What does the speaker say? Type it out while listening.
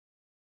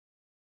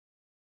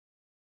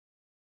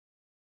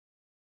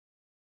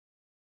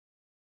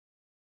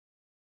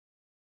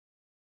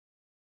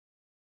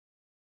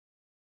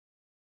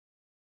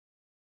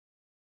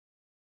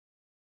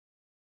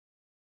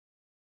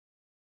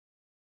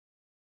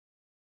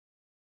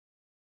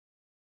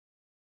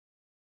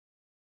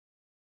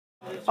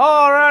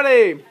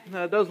Alrighty,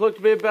 it does look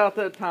to be about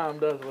that time,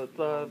 doesn't it?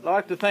 I'd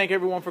like to thank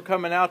everyone for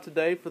coming out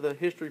today for the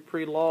History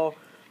Pre-Law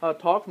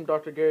talk from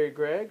Dr.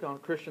 Gregg on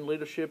Christian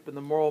leadership and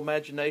the moral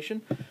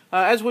imagination.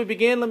 As we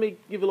begin, let me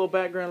give you a little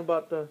background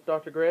about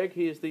Dr. Gregg.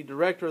 He is the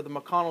director of the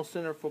McConnell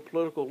Center for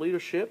Political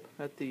Leadership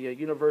at the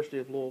University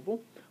of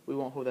Louisville. We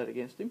won't hold that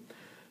against him.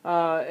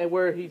 And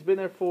where he's been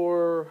there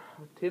for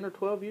 10 or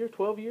 12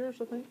 years,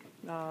 I think,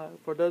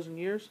 for a dozen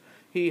years.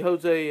 He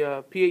holds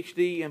a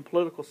PhD in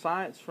political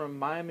science from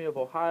Miami of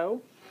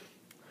Ohio,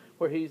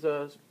 where he's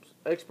an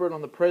expert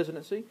on the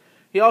presidency.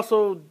 He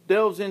also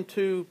delves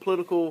into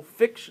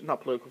fiction,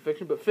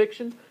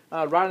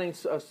 writing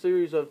a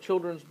series of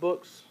children's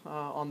books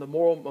on the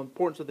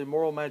importance of the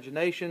moral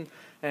imagination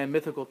and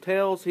mythical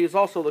tales. He is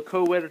also the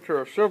co-editor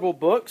of several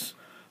books.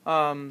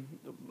 A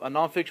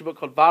nonfiction book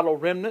called Vital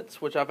Remnants,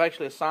 which I've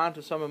actually assigned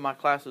to some of my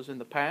classes in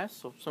the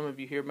past. So some of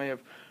you here may have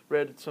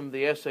read some of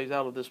the essays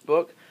out of this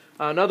book.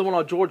 Another one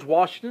on George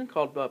Washington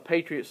called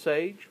Patriot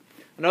Sage.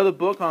 Another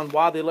book on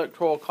why the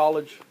Electoral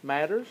College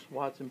matters,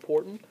 why it's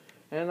important.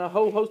 And a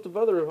whole host of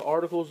other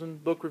articles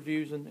and book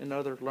reviews and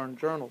other learned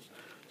journals.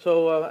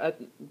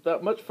 So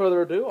without much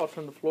further ado, I'll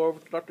turn the floor over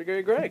to Dr.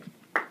 Gregg.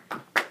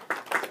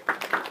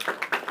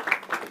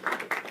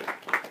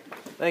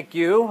 Thank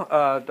you,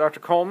 Dr.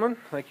 Coleman.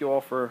 Thank you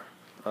all for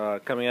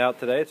coming out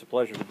today. It's a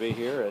pleasure to be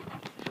here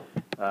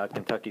at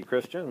Kentucky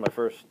Christian, my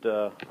first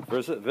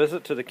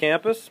visit to the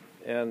campus,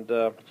 and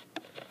I've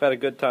had a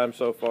good time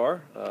so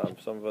far.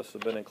 Some of us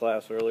have been in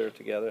class earlier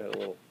together, had a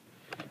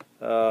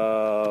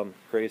little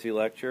crazy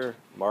lecture.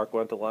 Mark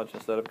went to lunch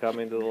instead of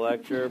coming to the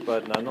lecture,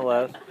 but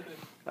nonetheless,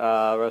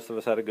 the rest of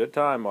us had a good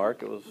time,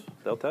 Mark.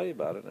 They'll tell you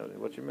about it,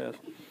 what you missed.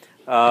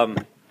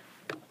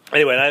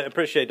 Anyway, I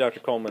appreciate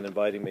Dr. Coleman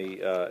inviting me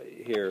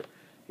here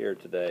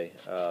today.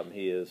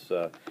 He is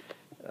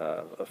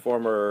a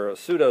former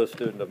pseudo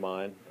student of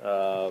mine.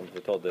 I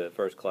told the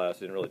first class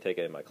he didn't really take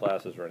any of my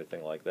classes or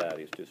anything like that.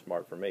 He's too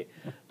smart for me,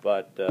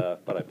 but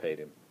I paid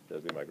him to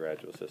be my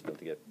graduate assistant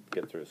to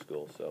get through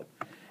school. So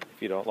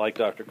if you don't like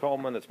Dr.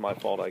 Coleman, it's my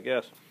fault, I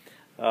guess.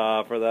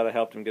 For that, I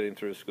helped him getting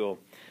through school.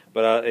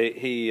 But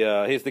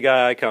he's the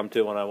guy I come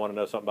to when I want to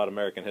know something about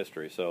American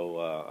history.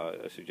 So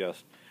I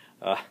suggest.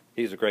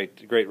 He's a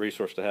great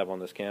resource to have on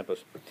this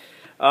campus.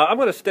 I'm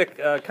going to stick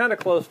kind of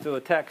close to a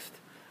text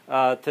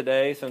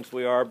today, since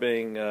we are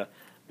being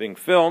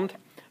filmed.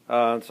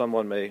 And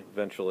someone may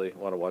eventually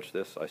want to watch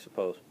this, I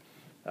suppose,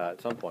 at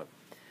some point.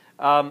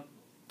 When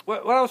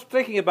I was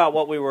thinking about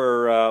what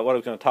I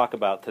was going to talk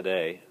about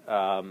today,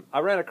 I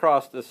ran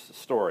across this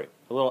story,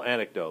 a little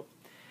anecdote,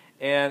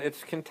 and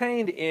it's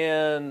contained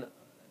in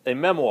a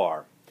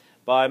memoir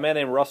by a man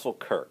named Russell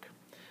Kirk.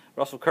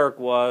 Russell Kirk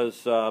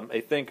was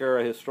a thinker,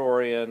 a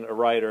historian, a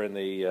writer in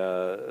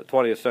the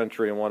 20th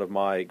century, and one of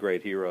my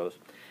great heroes.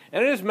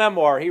 And in his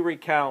memoir, he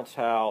recounts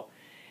how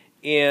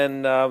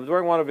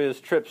during one of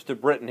his trips to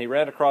Britain, he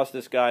ran across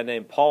this guy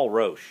named Paul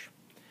Roche,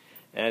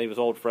 and he was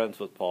old friends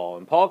with Paul.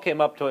 And Paul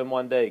came up to him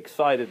one day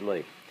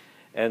excitedly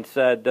and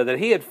said that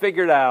he had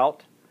figured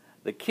out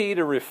the key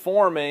to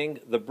reforming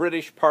the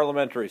British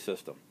parliamentary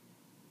system.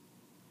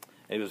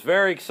 And he was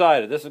very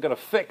excited. This is going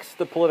to fix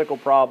the political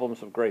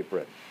problems of Great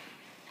Britain.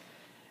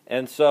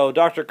 And so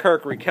Dr.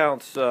 Kirk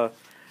recounts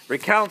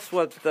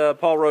what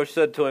Paul Roche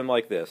said to him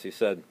like this. He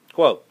said,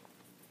 quote,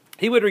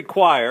 "He would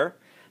require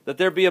that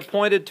there be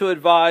appointed to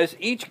advise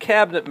each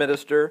cabinet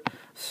minister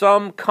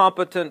some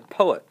competent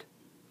poet.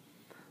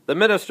 The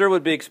minister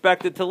would be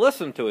expected to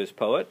listen to his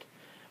poet,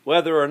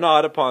 whether or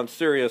not, upon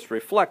serious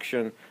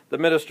reflection, the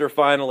minister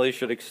finally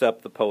should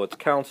accept the poet's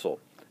counsel,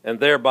 and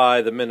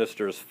thereby the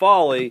minister's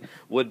folly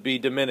would be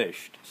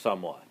diminished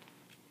somewhat."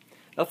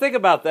 Now think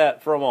about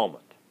that for a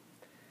moment.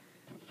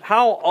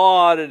 How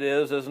odd it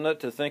is, isn't it,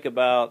 to think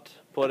about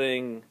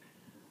putting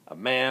a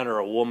man or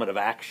a woman of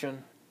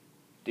action,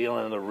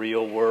 dealing in the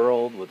real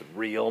world with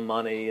real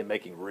money and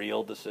making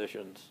real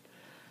decisions,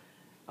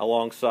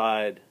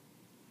 alongside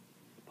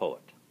a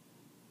poet.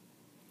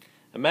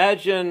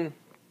 Imagine,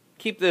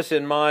 keep this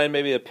in mind,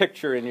 maybe a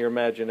picture in your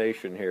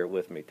imagination here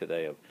with me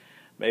today of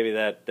maybe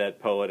that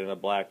poet in a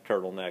black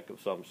turtleneck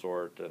of some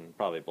sort, and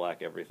probably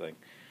black everything.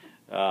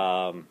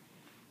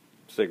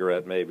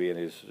 Cigarette maybe in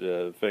his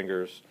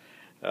fingers.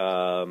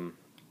 I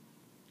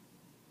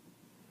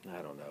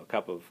don't know,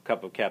 cup of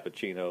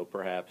cappuccino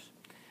perhaps,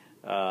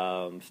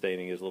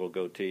 staining his little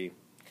goatee.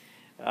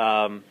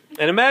 And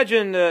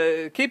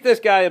imagine, keep this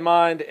guy in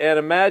mind, and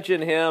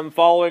imagine him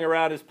following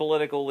around his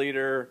political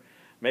leader,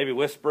 maybe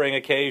whispering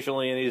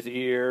occasionally in his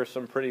ear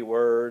some pretty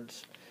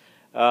words,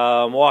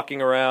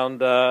 walking around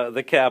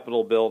the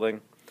Capitol building,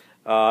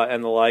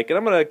 and the like. And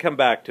I'm going to come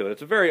back to it.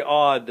 It's a very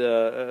odd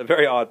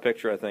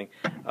picture, I think,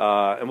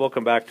 and we'll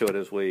come back to it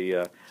as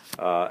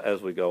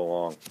we go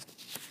along.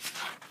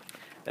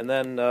 And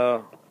then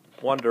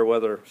wonder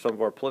whether some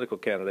of our political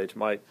candidates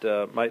might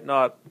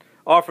not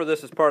offer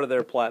this as part of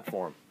their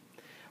platform.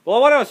 Well,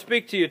 what I want to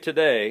speak to you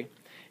today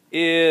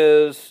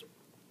is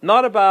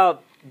not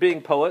about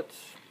being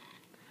poets,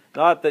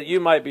 not that you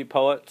might be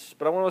poets,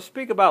 but I want to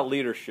speak about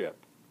leadership.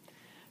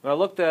 When I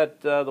looked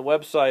at the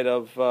website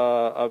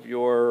of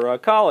your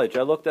college,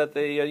 I looked at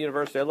the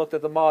university, I looked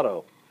at the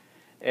motto.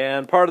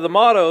 And part of the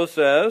motto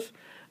says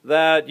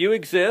that you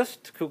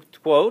exist,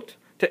 quote,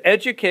 to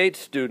educate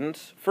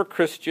students for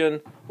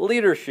Christian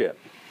leadership.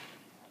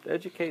 To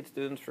educate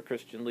students for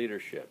Christian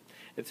leadership.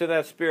 It's in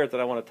that spirit that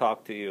I want to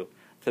talk to you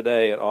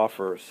today and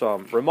offer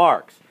some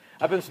remarks.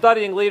 I've been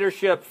studying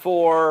leadership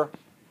for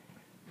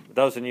a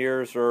dozen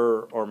years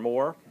or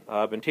more.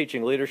 I've been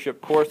teaching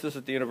leadership courses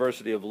at the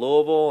University of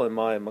Louisville and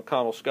my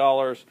McConnell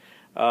Scholars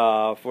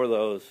for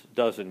those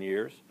dozen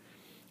years.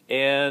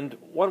 And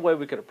one way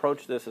we could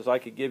approach this is I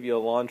could give you a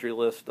laundry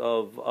list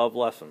of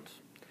lessons.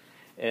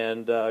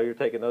 And you're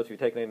taking notes. Have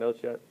you taken any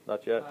notes yet?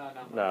 Not yet?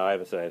 No, I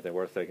haven't said anything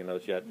worth taking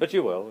notes yet, but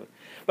you will.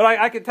 But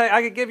I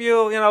could give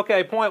you,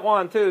 okay, point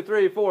 1, 2,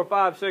 3, 4,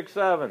 5, 6,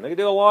 7. I could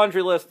do a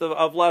laundry list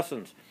of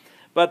lessons.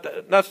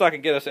 But that's not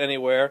going to get us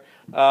anywhere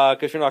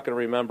because you're not going to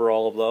remember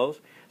all of those.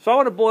 So I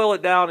want to boil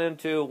it down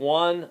into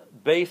one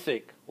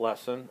basic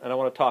lesson, and I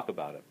want to talk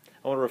about it.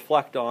 I want to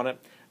reflect on it.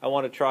 I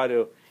want to try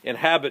to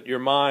inhabit your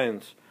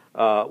minds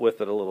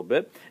with it a little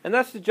bit. And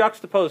that's to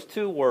juxtapose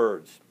two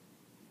words,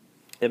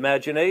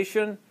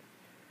 imagination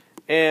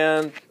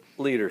and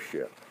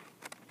leadership.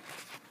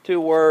 Two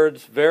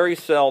words very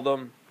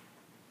seldom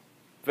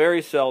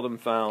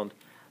found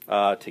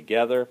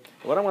together.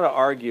 What I want to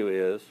argue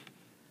is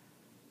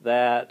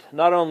that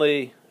not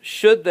only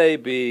should they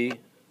be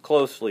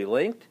closely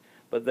linked,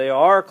 but they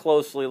are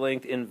closely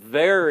linked in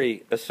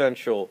very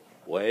essential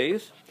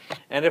ways.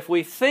 And if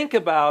we think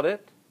about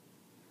it,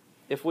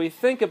 we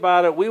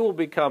will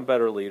become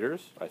better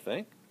leaders, I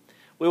think.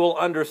 We will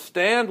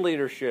understand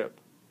leadership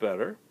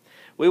better.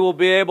 We will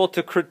be able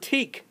to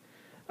critique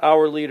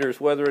our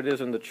leaders, whether it is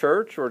in the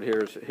church or it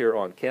is here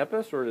on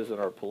campus or it is in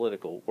our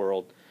political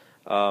world,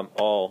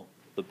 all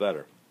the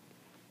better.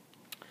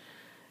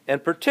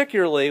 And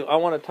particularly, I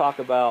want to talk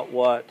about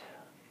what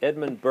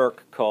Edmund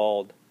Burke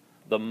called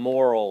the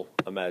moral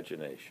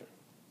imagination.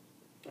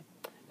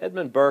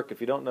 Edmund Burke,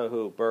 if you don't know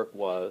who Burke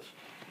was,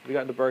 have you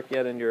gotten to Burke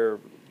yet in your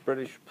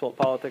British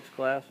politics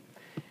class?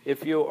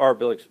 If you are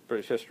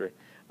British history,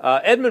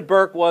 Edmund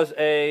Burke was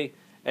an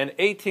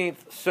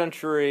 18th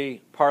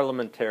century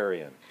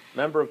parliamentarian,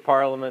 member of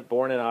Parliament,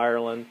 born in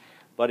Ireland,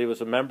 but he was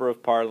a member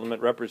of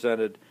Parliament,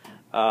 represented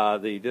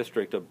the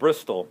district of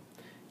Bristol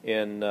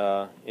in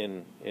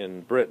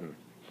Britain.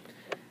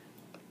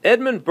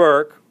 Edmund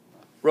Burke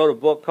wrote a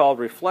book called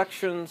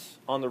Reflections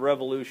on the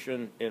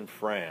Revolution in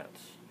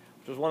France,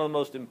 which was one of the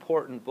most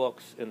important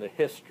books in the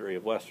history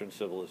of Western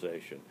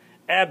civilization.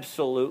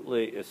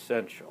 Absolutely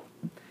essential.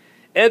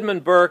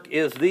 Edmund Burke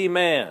is the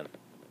man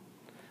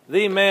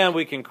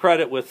we can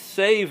credit with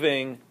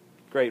saving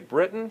Great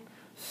Britain,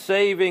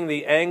 saving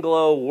the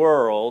Anglo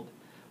world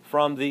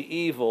from the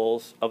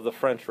evils of the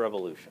French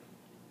Revolution.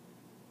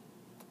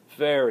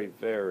 Very,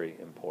 very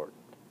important.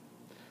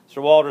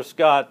 Sir Walter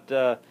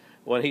Scott,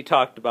 when he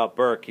talked about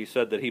Burke, he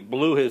said that he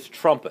blew his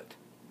trumpet.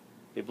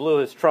 He blew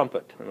his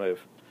trumpet. You may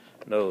have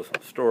know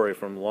a story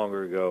from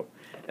longer ago,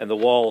 and the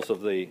walls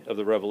of the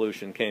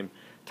revolution came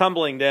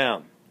tumbling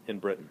down in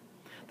Britain.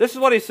 This is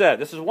what he said.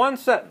 This is one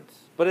sentence,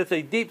 but it's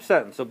a deep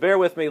sentence, so bear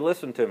with me,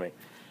 listen to me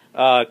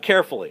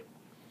carefully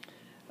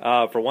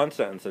for one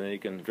sentence, and then you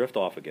can drift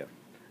off again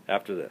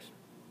after this.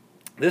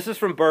 This is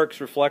from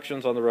Burke's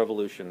Reflections on the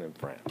Revolution in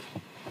France.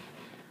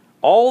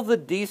 All the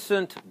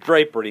decent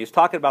drapery, he's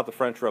talking about the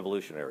French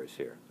revolutionaries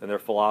here and their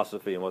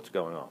philosophy and what's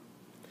going on.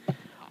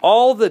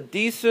 All the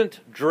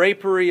decent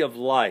drapery of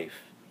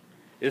life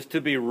is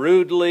to be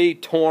rudely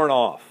torn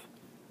off.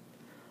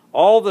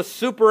 All the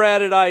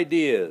superadded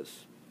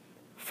ideas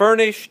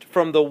furnished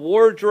from the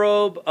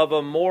wardrobe of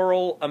a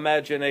moral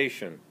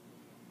imagination,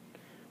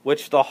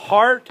 which the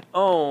heart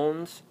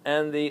owns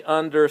and the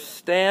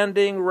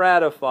understanding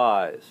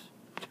ratifies.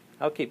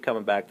 I'll keep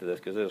coming back to this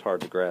because it is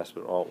hard to grasp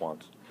it all at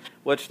once.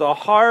 Which the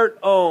heart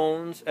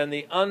owns and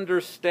the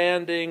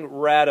understanding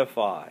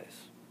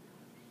ratifies,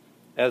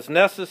 as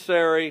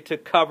necessary to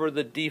cover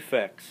the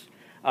defects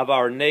of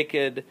our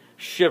naked,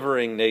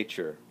 shivering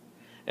nature,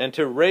 and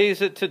to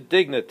raise it to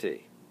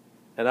dignity,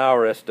 in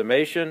our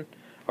estimation,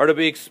 or to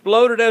be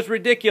exploded as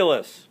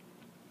ridiculous,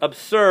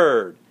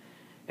 absurd,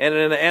 and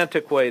in an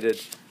antiquated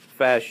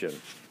fashion.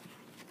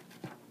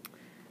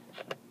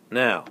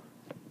 Now,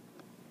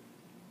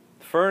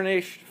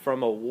 furnished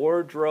from a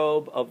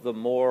wardrobe of the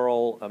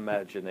moral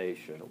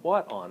imagination.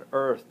 What on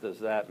earth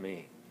does that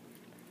mean?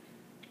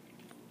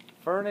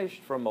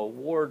 Furnished from a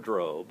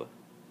wardrobe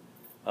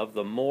of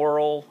the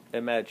moral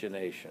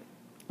imagination.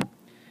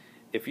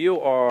 If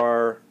you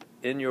are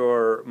in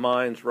your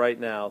minds right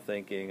now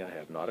thinking, I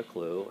have not a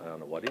clue, I don't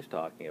know what he's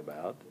talking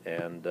about,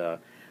 and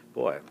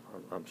boy,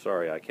 I'm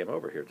sorry I came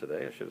over here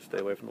today. I should have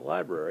stayed away from the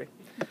library.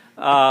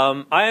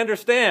 I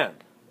understand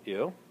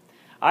you.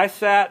 I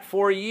sat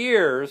for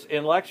years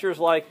in lectures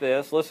like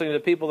this, listening to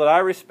people that I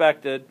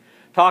respected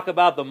talk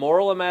about the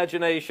moral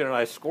imagination, and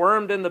I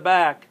squirmed in the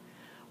back,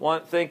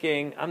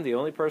 thinking, I'm the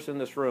only person in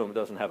this room who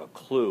doesn't have a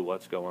clue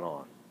what's going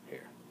on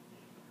here.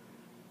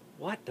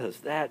 What does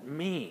that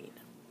mean?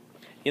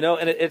 You know,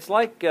 and it's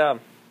like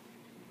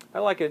I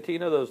like it. You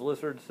know those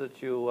lizards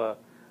that you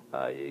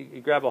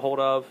grab a hold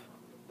of,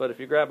 but if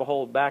you grab a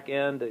hold back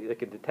end, they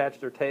can detach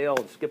their tail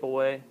and skip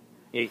away.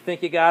 You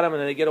think you got them, and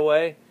then they get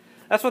away.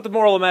 That's what the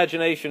moral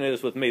imagination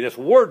is with me, this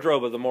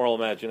wardrobe of the moral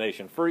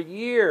imagination. For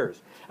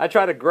years, I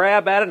try to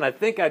grab at it, and I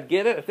think I'd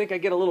get it. I think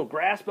I'd get a little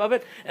grasp of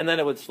it, and then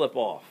it would slip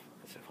off.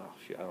 I said, well,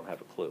 shoot, I don't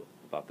have a clue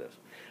about this.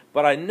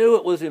 But I knew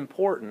it was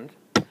important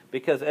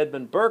because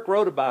Edmund Burke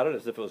wrote about it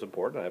as if it was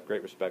important. I have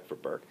great respect for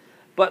Burke.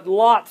 But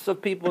lots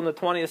of people in the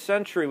 20th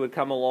century would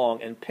come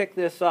along and pick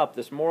this up,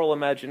 this moral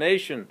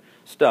imagination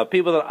stuff,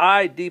 people that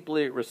I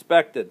deeply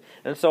respected.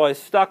 And so I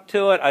stuck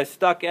to it, I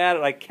stuck at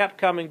it, I kept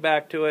coming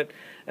back to it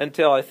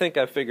until I think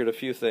I figured a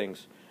few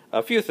things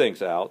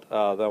out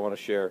that I want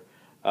to share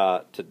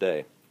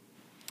today.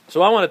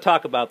 So I want to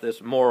talk about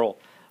this moral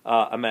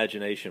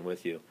imagination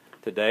with you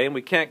today, and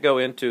we can't go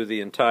into the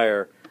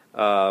entire,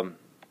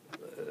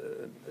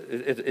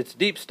 it's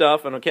deep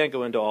stuff, and I can't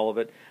go into all of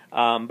it.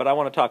 But I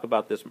want to talk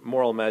about this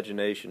moral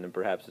imagination and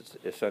perhaps its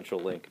essential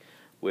link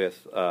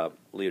with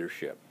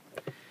leadership.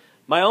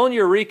 My own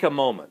eureka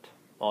moment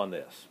on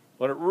this,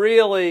 when it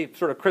really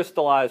sort of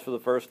crystallized for the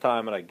first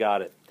time and I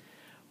got it,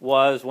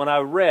 was when I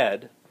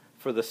read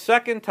for the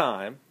second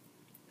time,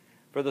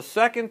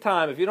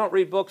 if you don't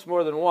read books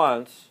more than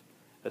once,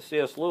 as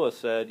C.S. Lewis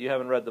said, you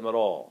haven't read them at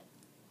all.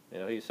 You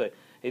know,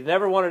 he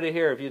never wanted to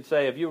hear if you'd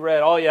say, have you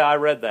read, oh yeah, I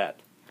read that.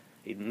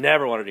 He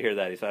never wanted to hear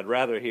that. He said, I'd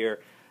rather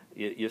hear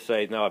you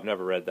say, no, I've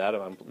never read that.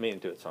 I'm meaning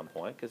to at some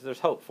point, because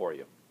there's hope for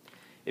you.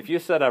 If you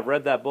said, I've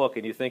read that book,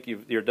 and you think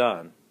you're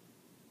done,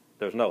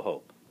 there's no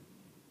hope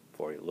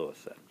for you, Lewis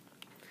said.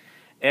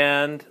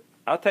 And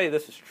I'll tell you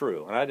this is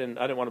true. And I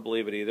didn't want to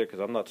believe it either, because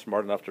I'm not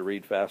smart enough to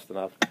read fast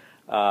enough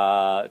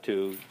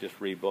to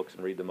just read books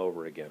and read them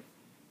over again.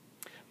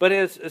 But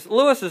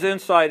Lewis's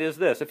insight is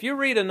this. If you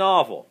read a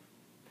novel,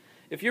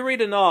 go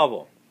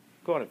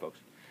on in, folks.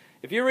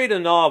 If you read a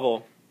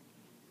novel,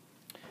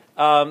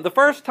 the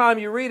first time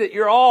you read it,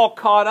 you're all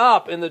caught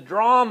up in the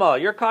drama.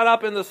 You're caught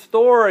up in the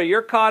story.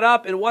 You're caught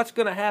up in what's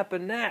going to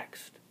happen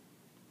next.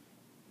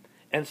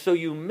 And so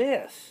you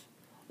miss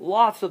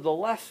lots of the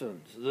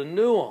lessons, the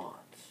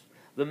nuance,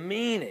 the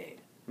meaning.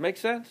 Make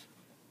sense?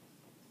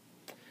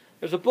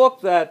 There's a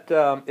book that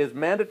is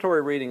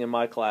mandatory reading in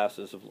my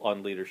classes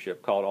on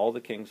leadership called All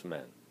the King's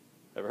Men.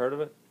 Ever heard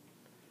of it?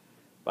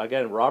 By a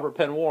guy named Robert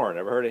Penn Warren.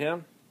 Ever heard of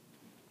him?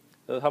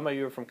 How many of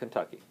you are from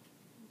Kentucky?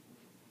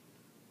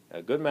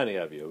 A good many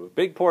of you, a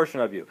big portion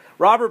of you.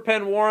 Robert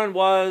Penn Warren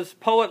was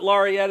Poet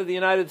Laureate of the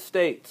United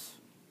States.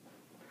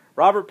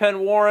 Robert Penn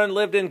Warren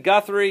lived in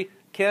Guthrie,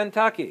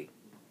 Kentucky.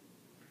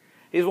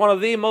 He's one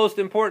of the most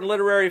important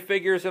literary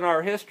figures in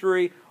our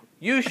history.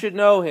 You should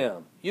know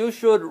him. You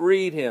should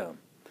read him.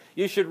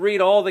 You should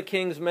read All the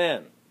King's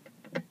Men.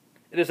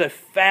 It is a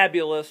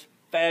fabulous,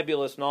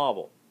 fabulous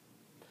novel.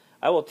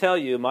 I will tell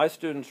you, my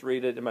students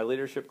read it in my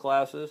leadership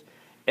classes.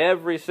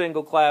 Every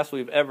single class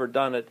we've ever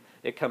done it,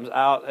 it comes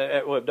out,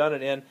 we've done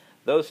it in,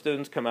 those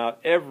students come out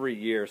every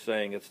year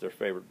saying it's their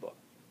favorite book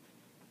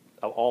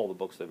of all the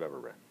books they've ever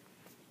read.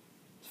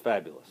 It's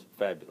fabulous,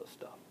 fabulous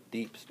stuff,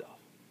 deep stuff.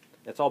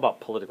 It's all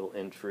about political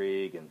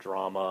intrigue and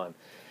drama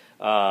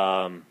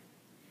and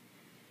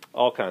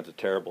all kinds of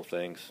terrible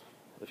things.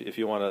 If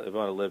you want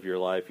to live your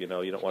life, you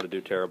know, you don't want to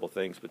do terrible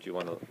things, but you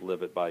want to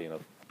live it by, you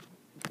know,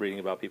 reading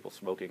about people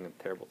smoking and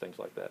terrible things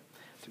like that.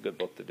 It's a good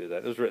book to do that.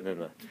 It was written in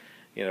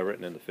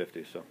the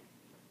 50s. So,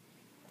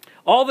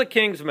 All the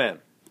King's Men,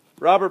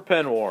 Robert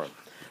Penn Warren.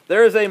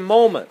 There is a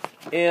moment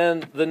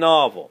in the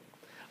novel.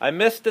 I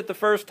missed it the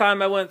first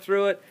time I went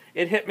through it.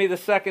 It hit me the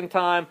second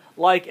time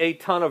like a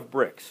ton of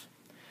bricks.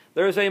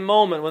 There is a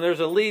moment when there's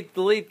the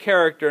lead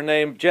character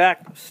named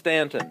Jack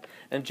Stanton,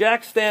 and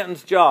Jack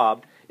Stanton's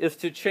job is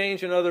to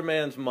change another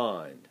man's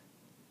mind.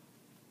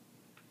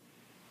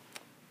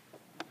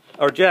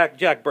 Or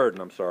Jack Burden,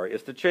 I'm sorry,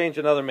 is to change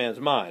another man's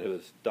mind, who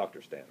is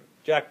Dr. Stanton.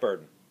 Jack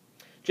Burden.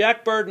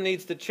 Jack Burden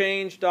needs to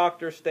change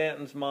Dr.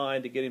 Stanton's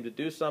mind to get him to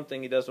do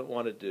something he doesn't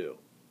want to do.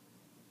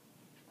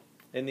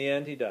 In the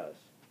end, he does.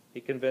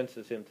 He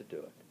convinces him to do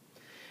it.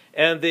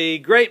 And the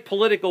great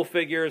political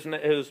figure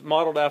is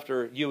modeled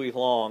after Huey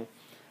Long,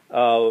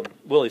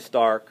 Willie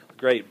Stark,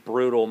 great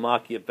brutal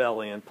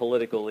Machiavellian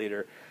political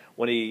leader.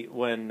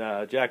 When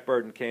Jack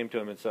Burden came to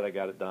him and said, I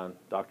got it done,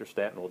 Dr.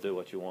 Stanton will do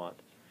what you want.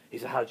 He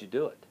said, how'd you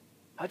do it?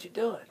 How'd you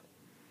do it?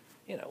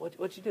 You know,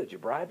 what'd you do? Did you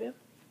bribe him?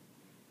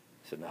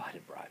 He said, no, I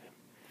didn't bribe him.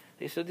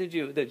 He said, what did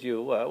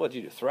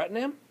you do, threaten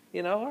him?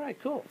 You know, all right,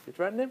 cool. You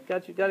threatened him?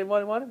 Got him what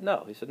he wanted?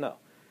 No. He said, no,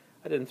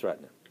 I didn't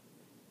threaten him.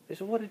 He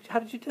said, how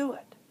did you do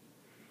it?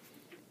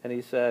 And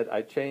he said,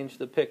 I changed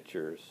the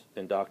pictures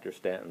in Dr.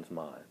 Stanton's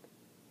mind.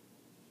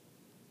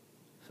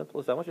 Simple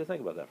as that. I want you to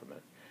think about that for a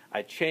minute.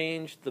 I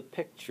changed the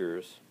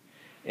pictures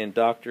in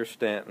Dr.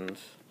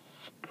 Stanton's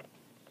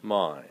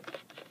mind.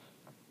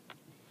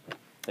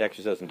 It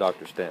actually says in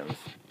Dr. Stanton's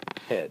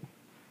head.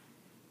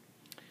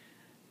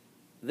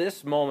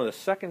 This moment, the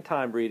second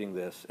time reading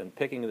this and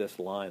picking this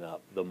line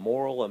up, the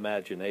moral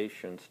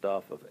imagination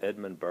stuff of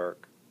Edmund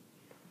Burke,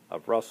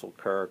 of Russell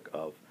Kirk,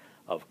 of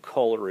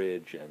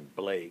Coleridge and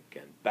Blake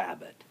and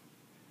Babbitt,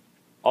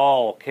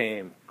 all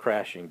came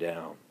crashing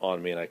down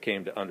on me, and I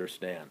came to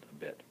understand a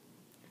bit.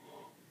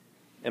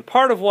 And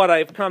part of what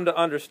I've come to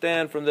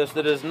understand from this,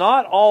 that is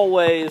not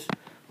always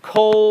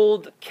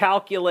cold,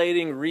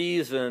 calculating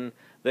reason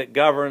that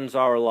governs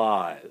our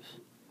lives.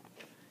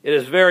 It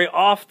is very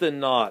often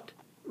not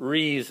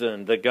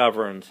reason that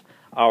governs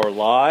our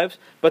lives,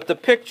 but the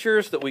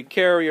pictures that we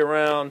carry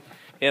around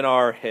in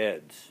our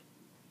heads.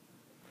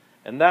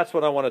 And that's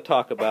what I want to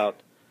talk about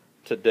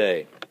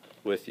today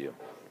with you.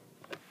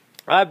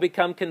 I've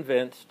become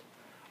convinced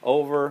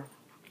over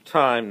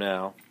time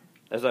now,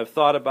 as I've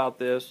thought about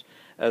this,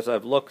 as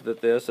I've looked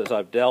at this, as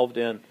I've delved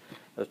in,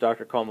 as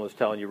Dr. Coleman was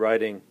telling you,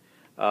 writing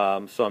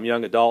some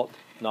young adult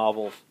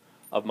novels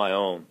of my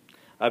own,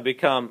 I've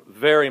become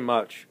very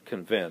much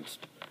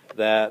convinced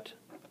that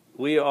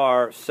we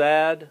are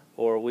sad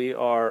or we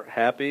are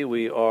happy,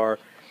 we are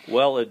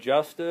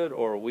well-adjusted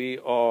or we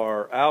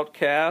are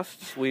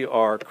outcasts, we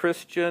are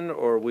Christian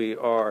or we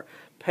are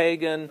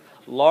pagan,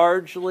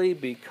 largely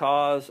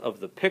because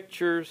of the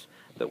pictures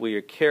that we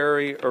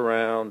carry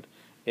around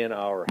in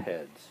our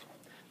heads.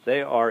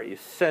 They are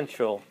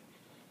essential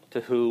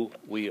to who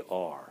we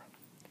are.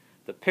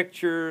 The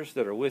pictures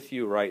that are with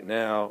you right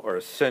now are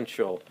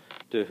essential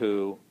to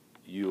who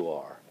you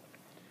are.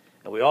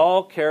 And we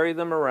all carry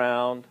them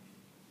around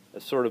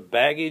as sort of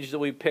baggage that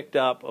we picked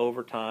up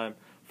over time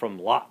from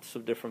lots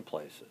of different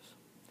places.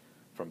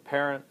 From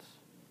parents,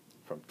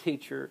 from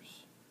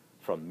teachers,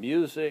 from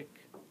music,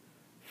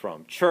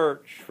 from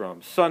church,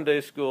 from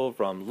Sunday school,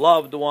 from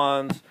loved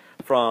ones,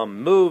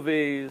 from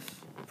movies,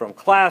 from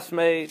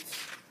classmates,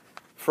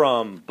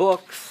 from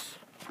books.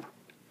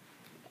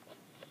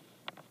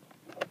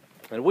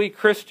 And we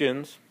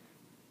Christians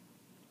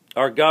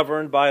are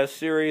governed by a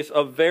series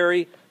of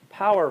very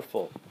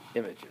powerful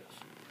images,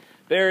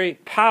 very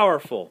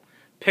powerful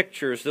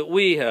pictures that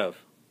we have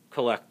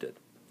collected.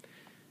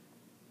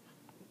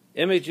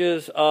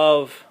 Images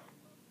of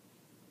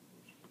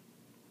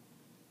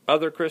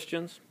other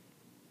Christians,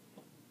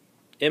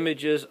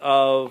 images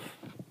of,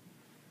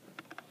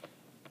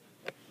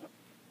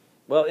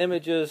 well,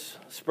 images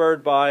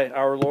spurred by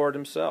our Lord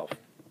himself.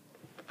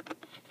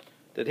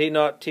 Did he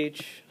not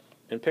teach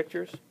in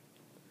pictures?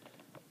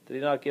 Did he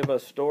not give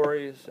us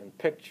stories and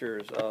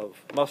pictures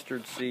of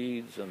mustard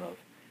seeds and of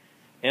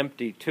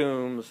empty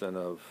tombs and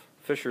of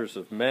fishers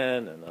of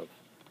men and of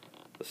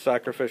the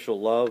sacrificial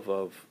love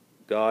of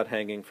God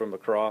hanging from the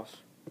cross?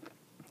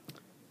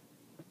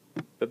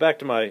 But back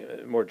to my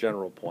more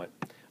general point.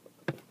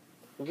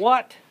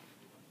 What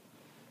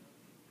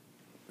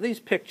these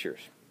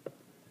pictures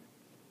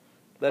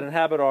that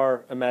inhabit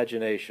our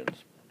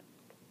imaginations,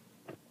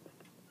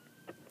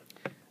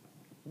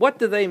 what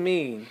do they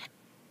mean?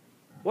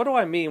 What do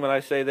I mean when I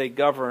say they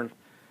govern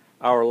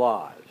our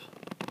lives?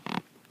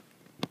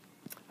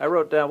 I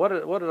wrote down, what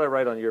did I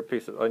write on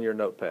your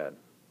notepad?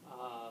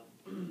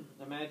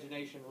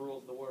 Imagination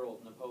rules the world,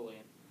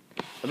 Napoleon.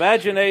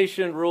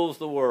 Imagination rules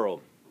the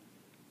world.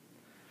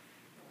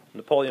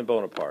 Napoleon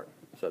Bonaparte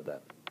said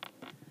that.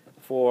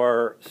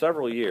 For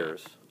several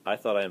years, I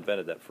thought I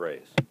invented that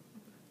phrase.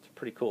 It's a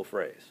pretty cool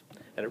phrase.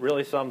 And it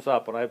really sums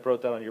up, when I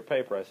wrote that on your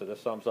paper, I said,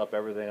 this sums up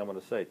everything I'm going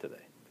to say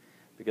today.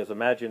 Because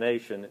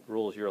imagination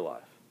rules your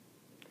life.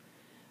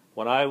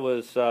 When I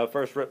was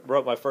first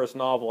wrote my first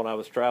novel, and I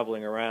was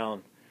traveling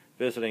around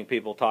visiting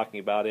people, talking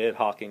about it,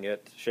 hawking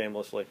it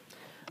shamelessly,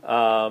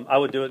 I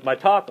would do it. My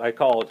talk I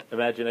called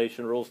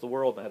 "Imagination Rules the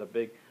World." And I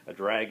had a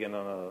dragon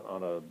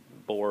on a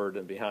board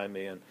and behind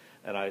me, and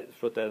I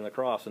put that in the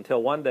cross.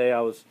 Until one day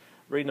I was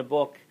reading a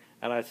book,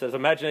 and I says,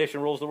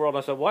 "Imagination rules the world."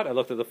 And I said, "What?" I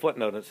looked at the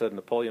footnote, and it said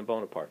Napoleon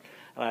Bonaparte,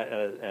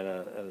 and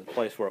a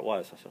place where it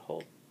was. I said,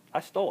 "Hold,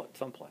 I stole it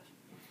someplace."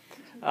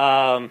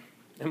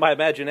 In my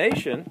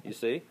imagination, you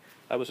see,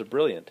 I was a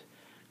brilliant,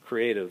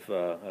 creative,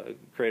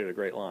 created a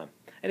great line.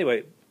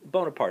 Anyway,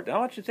 Bonaparte. Now I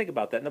want you to think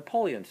about that.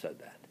 Napoleon said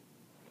that.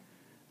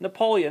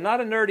 Napoleon,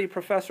 not a nerdy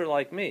professor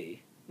like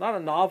me, not a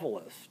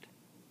novelist.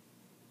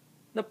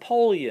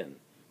 Napoleon,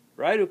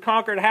 right, who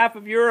conquered half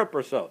of Europe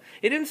or so.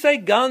 He didn't say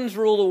guns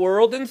rule the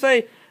world, didn't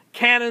say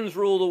cannons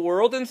rule the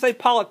world, didn't say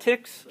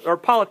politics or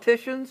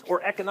politicians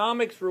or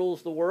economics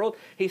rules the world.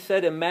 He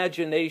said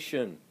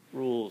imagination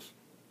rules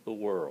the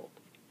world.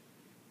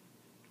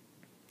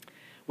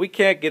 We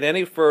can't get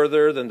any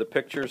further than the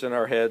pictures in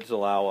our heads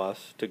allow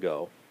us to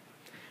go.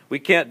 We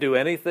can't do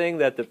anything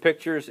that the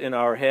pictures in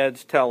our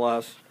heads tell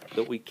us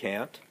that we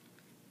can't.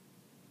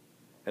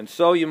 And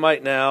so you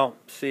might now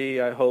see,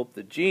 I hope,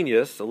 the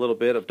genius a little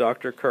bit of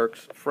Dr.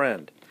 Kirk's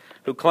friend,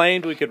 who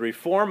claimed we could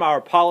reform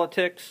our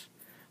politics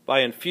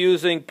by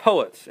infusing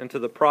poets into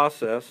the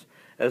process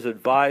as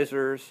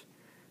advisors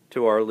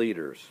to our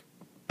leaders.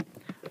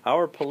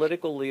 Our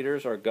political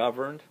leaders are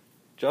governed,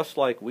 just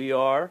like we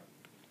are,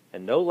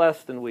 and no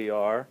less than we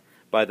are,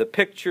 by the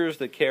pictures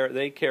that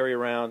they carry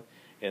around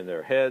in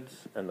their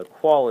heads and the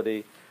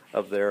quality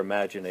of their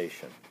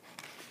imagination.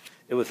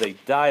 It was a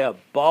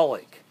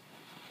diabolic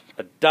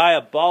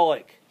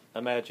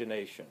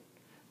imagination,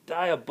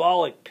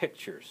 diabolic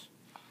pictures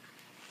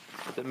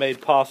that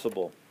made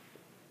possible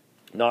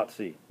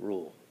Nazi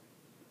rule.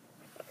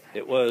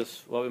 It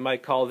was what we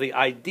might call the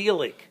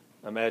idyllic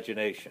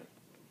imagination.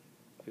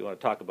 If you want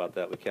to talk about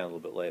that, we can a little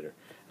bit later.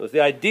 It was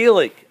the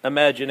idyllic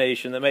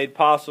imagination that made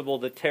possible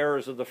the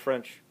terrors of the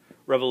French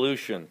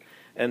Revolution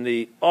and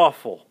the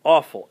awful,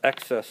 awful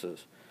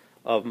excesses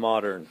of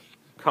modern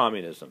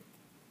communism.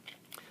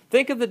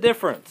 Think of the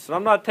difference, and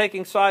I'm not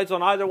taking sides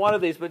on either one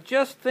of these, but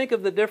just think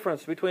of the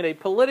difference between a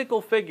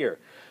political figure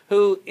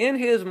who, in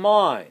his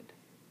mind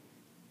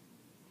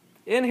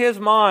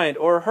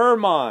or her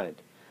mind,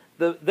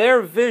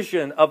 their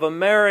vision of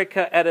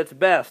America at its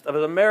best, of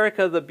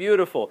America the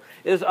beautiful,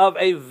 is of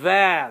a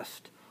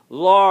vast,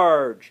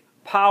 large,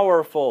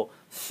 powerful,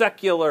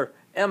 secular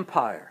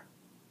empire.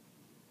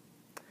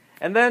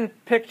 And then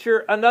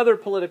picture another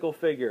political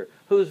figure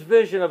whose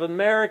vision of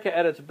America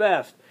at its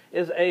best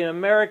is an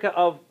America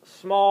of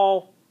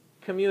small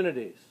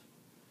communities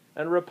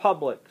and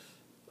republics,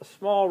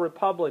 small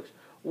republics,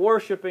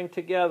 worshiping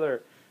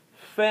together,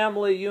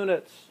 family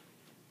units,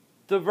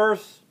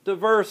 diverse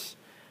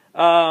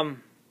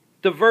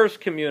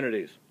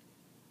communities.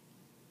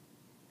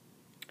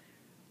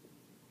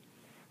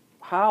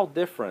 How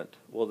different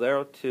will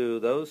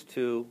those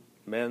two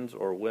men's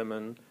or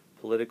women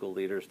political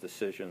leaders'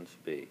 decisions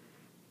be?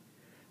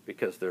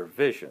 Because their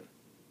vision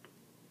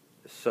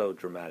is so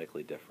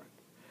dramatically different.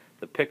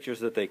 The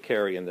pictures that they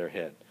carry in their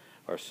head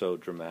are so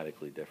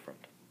dramatically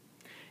different.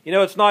 You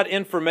know, it's not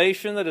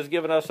information that has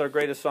given us our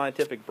greatest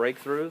scientific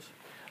breakthroughs.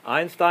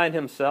 Einstein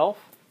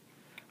himself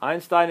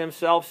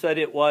said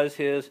it was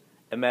his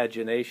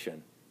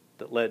imagination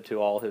that led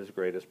to all his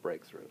greatest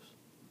breakthroughs.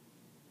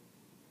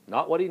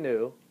 Not what he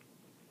knew,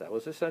 that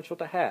was essential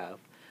to have,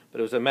 but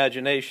it was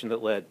imagination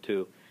that led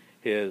to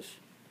his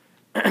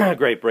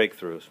great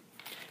breakthroughs.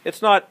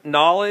 It's not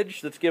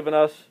knowledge that's given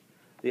us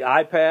the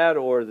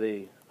iPad or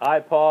the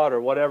iPod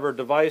or whatever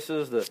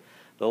devices,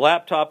 the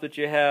laptop that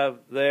you have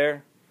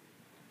there,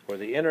 or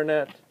the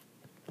internet.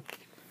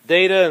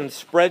 Data and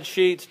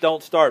spreadsheets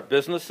don't start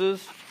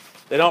businesses.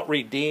 They don't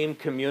redeem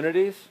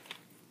communities.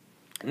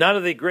 None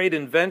of the great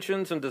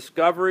inventions and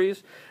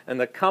discoveries and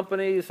the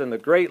companies and the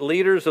great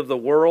leaders of the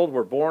world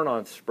were born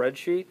on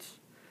spreadsheets,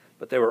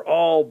 but they were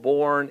all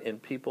born in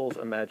people's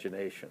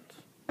imaginations.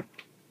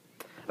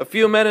 A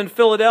few men in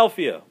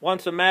Philadelphia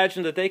once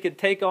imagined that they could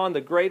take on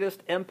the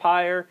greatest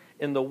empire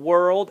in the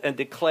world and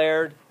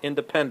declared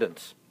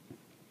independence.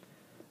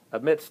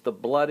 Amidst the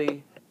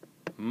bloody,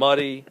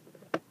 muddy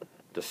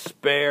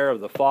despair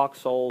of the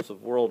foxholes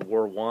of World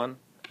War I,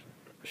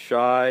 a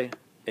shy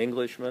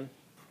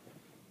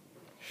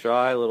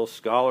little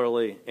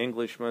scholarly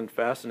Englishman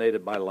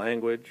fascinated by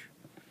language,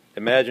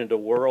 imagined a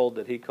world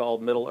that he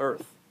called Middle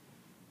Earth.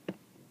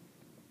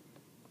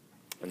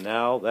 And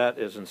now that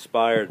has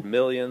inspired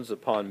millions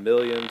upon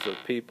millions of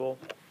people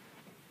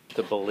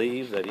to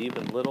believe that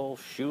even little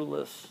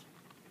shoeless,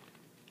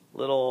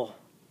 little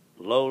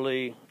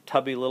lowly,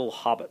 tubby little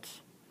hobbits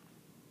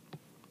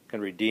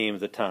can redeem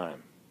the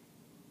time.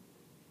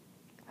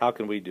 How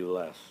can we do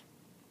less?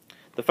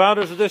 The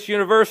founders of this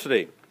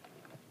university,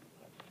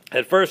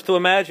 at first to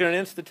imagine an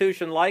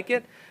institution like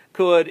it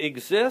could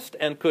exist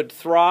and could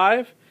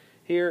thrive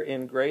here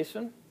in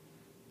Grayson,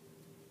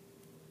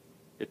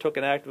 it took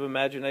an active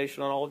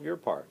imagination on all of your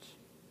parts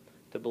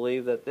to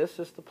believe that this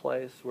is the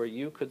place where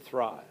you could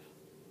thrive,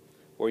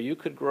 where you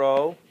could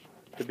grow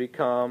to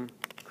become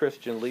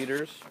Christian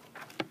leaders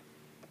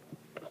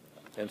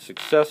and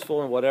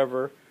successful in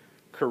whatever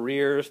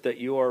careers that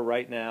you are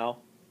right now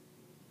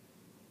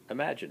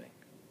imagining,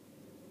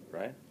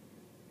 right?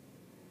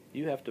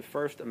 You have to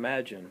first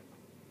imagine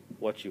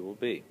what you will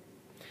be.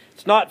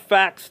 It's not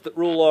facts that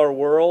rule our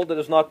world. It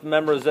is not the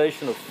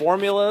memorization of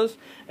formulas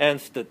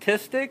and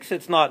statistics.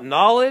 It's not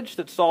knowledge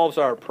that solves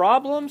our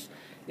problems.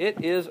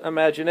 It is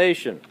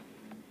imagination.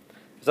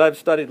 As I've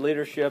studied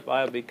leadership,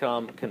 I have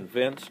become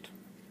convinced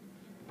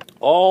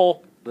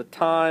all the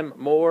time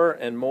more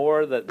and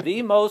more that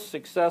the most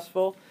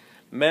successful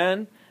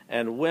men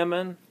and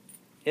women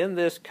in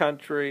this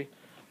country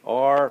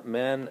are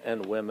men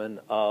and women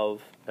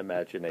of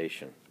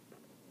imagination.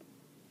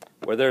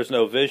 Where there's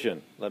no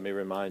vision, let me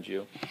remind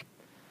you,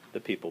 the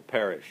people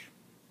perish.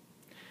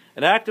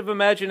 An active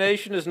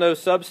imagination is no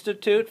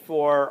substitute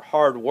for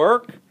hard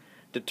work,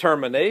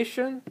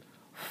 determination,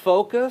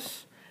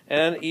 focus,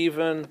 and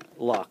even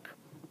luck.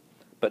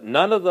 But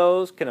none of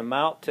those can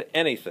amount to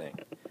anything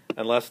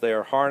unless they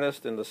are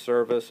harnessed in the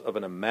service of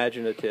an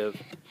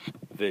imaginative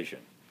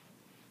vision.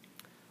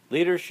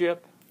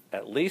 Leadership,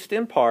 at least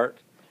in part,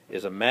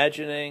 is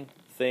imagining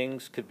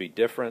things could be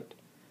different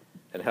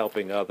and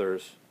helping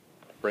others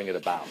bring it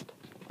about.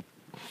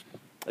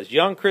 As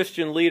young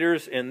Christian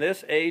leaders in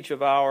this age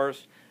of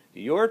ours,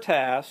 your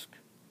task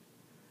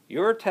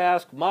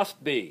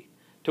must be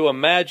to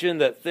imagine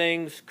that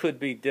things could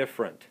be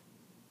different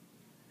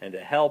and to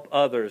help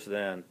others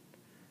then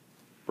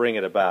bring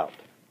it about.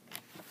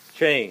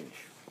 Change.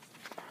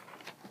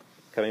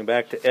 Coming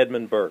back to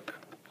Edmund Burke.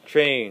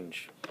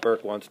 Change,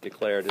 Burke once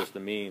declared, is the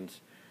means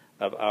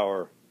of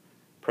our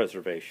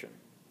preservation.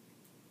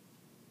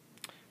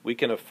 We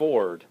can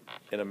afford,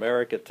 in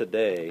America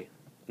today,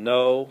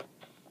 no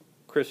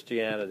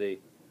Christianity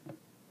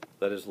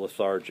that is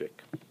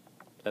lethargic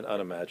and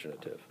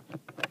unimaginative.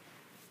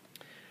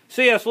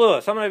 C.S.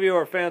 Lewis. How many of you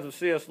are fans of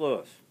C.S.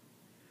 Lewis?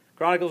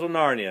 Chronicles of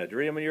Narnia. Did you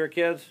read them when you were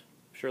kids?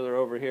 I'm sure they're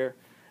over here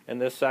in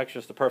this section.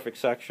 It's the perfect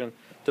section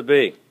to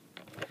be.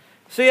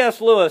 C.S.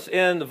 Lewis,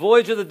 in The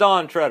Voyage of the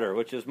Dawn Treader,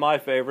 which is my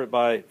favorite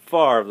by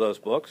far of those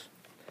books,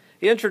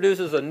 he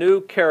introduces a new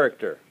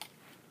character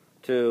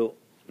to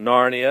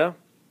Narnia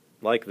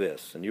like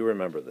this, and you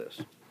remember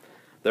this.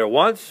 There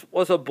once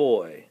was a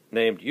boy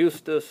named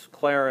Eustace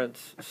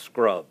Clarence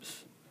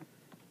Scrubbs,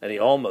 and he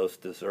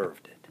almost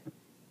deserved it.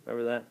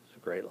 Remember that? It's a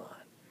great line.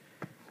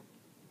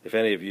 If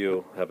any of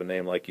you have a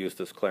name like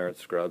Eustace Clarence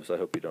Scrubbs, I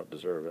hope you don't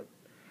deserve it.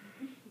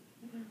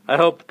 I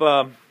hope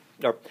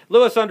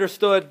Lewis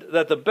understood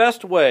that the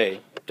best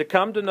way to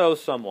come to know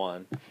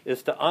someone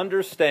is to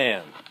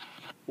understand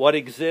what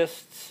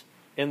exists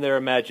in their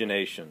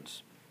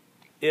imaginations,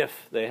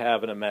 if they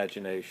have an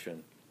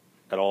imagination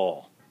at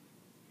all.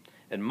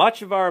 And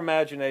much of our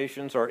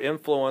imaginations are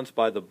influenced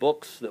by the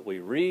books that we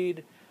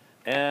read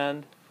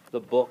and the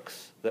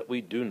books that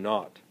we do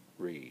not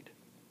read.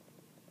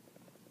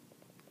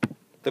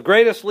 The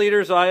greatest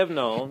leaders I have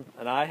known,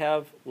 and I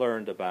have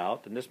learned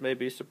about, and this may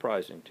be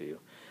surprising to you,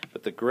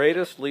 but the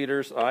greatest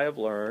leaders I have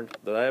learned,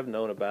 that I have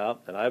known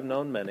about, and I've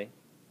known many,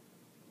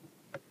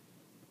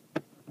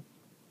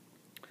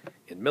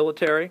 in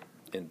military,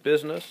 in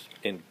business,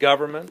 in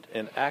government,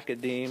 in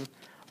academia,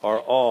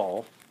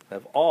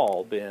 have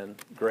all been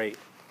great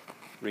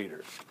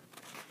readers.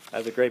 I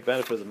have the great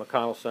benefit of the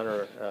McConnell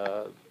Center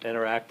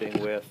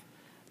interacting with,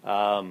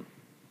 I've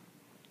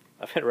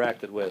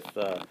interacted with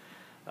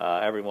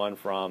everyone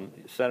from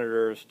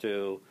senators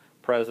to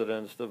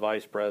presidents to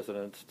vice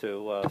presidents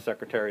to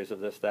secretaries of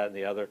this, that, and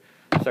the other.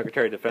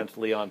 Secretary of Defense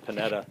Leon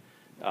Panetta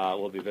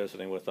will be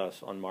visiting with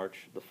us on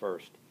March the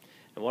 1st.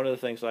 And one of the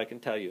things I can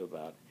tell you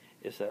about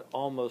is that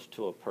almost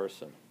to a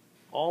person,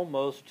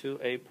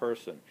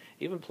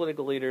 even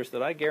political leaders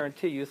that I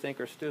guarantee you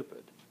think are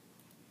stupid,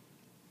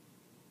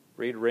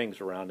 read rings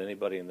around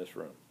anybody in this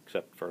room,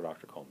 except for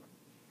Dr. Coleman.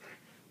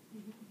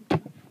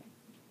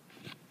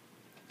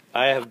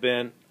 I have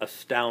been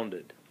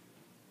astounded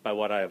by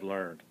what I have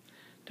learned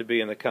to be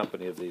in the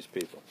company of these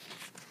people.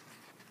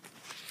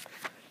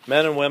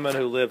 Men and women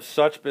who live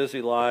such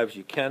busy lives,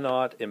 you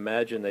cannot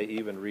imagine they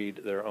even read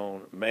their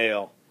own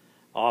mail.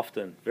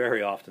 Often,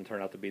 very often,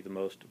 turn out to be the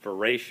most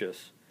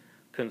voracious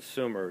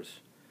consumers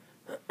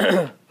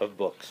of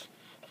books.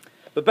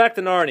 But back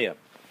to Narnia.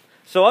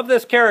 So of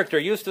this character,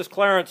 Eustace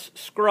Clarence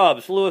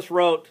Scrubbs, Lewis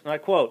wrote, and I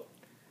quote,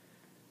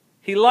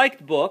 "He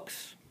liked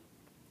books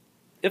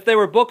if they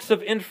were books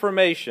of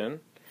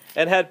information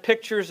and had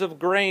pictures of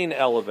grain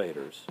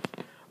elevators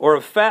or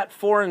of fat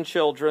foreign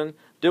children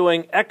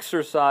doing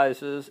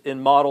exercises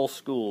in model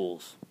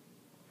schools."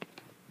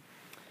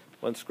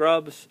 When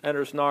Scrubbs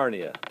enters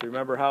Narnia, do you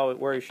remember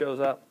where he shows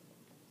up?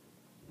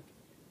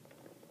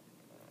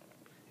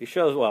 He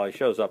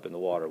shows up in the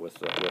water with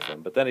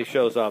them, but then he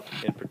shows up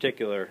in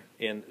particular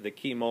in the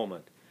key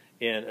moment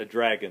in a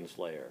dragon's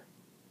lair.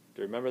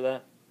 Do you remember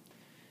that?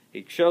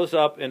 He shows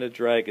up in a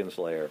dragon's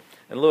lair,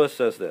 and Lewis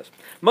says this: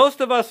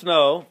 "Most of us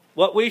know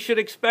what we should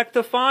expect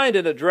to find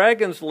in a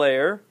dragon's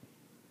lair,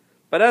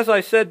 but as I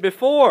said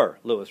before,"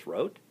 Lewis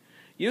wrote,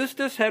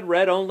 "Eustace had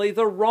read only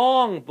the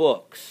wrong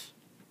books.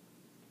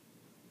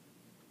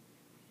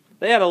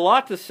 They had a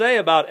lot to say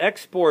about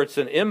exports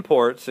and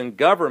imports and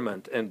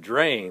government and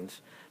drains,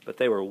 but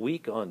they were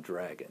weak on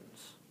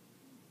dragons."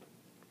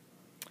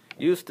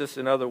 Eustace,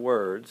 in other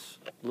words,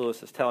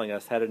 Lewis is telling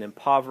us, had an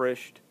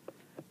impoverished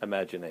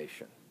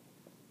imagination.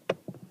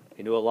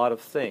 He knew a lot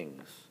of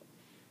things.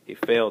 He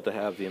failed to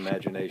have the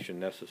imagination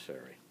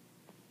necessary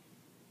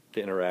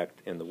to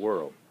interact in the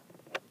world.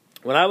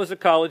 When I was a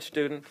college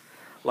student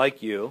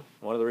like you,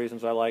 one of the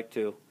reasons I like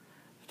to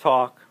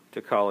talk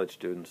to college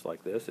students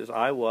like this is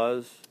I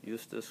was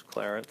Eustace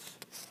Clarence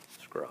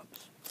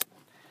Scrubbs.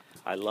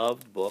 I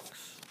loved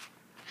books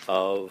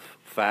of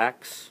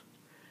facts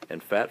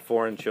and fat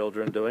foreign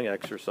children doing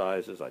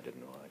exercises. I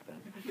didn't know like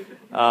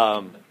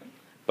that.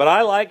 But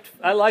I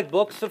liked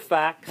books of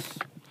facts.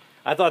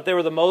 I thought they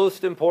were the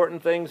most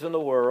important things in the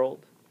world.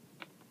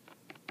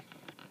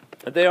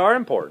 And they are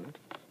important.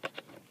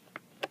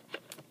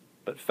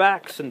 But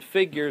facts and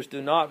figures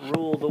do not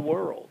rule the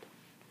world.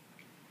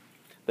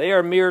 They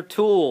are mere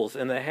tools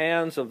in the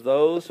hands of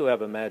those who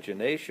have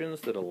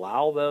imaginations that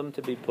allow them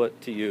to be put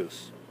to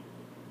use.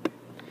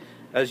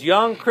 As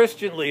young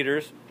Christian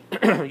leaders,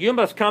 you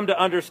must come to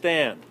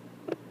understand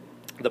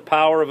the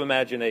power of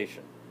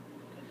imagination.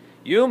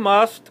 You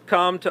must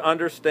come to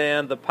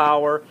understand the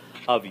power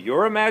of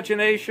your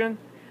imagination,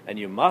 and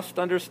you must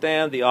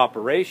understand the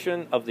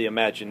operation of the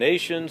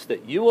imaginations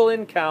that you will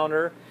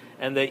encounter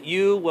and that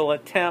you will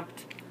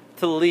attempt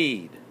to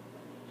lead.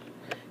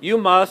 You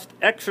must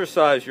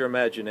exercise your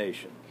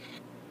imagination.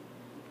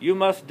 You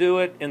must do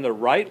it in the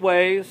right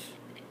ways,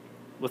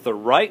 with the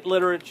right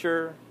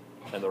literature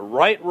and the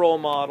right role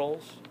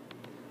models.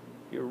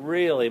 You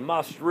really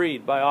must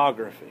read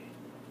biography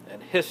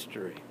and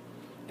history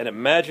and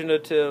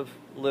imaginative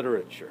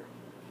literature.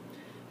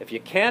 If you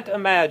can't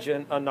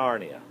imagine a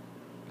Narnia,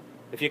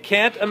 if you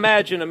can't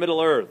imagine a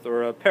Middle-earth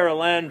or a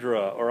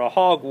Paralandra or a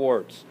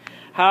Hogwarts,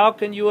 how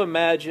can you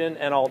imagine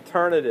an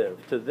alternative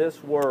to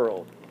this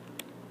world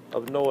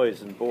of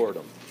noise and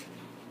boredom?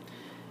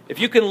 If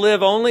you can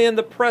live only in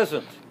the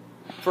present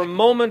for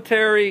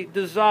momentary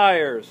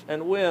desires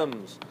and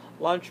whims,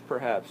 lunch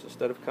perhaps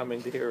instead of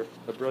coming to hear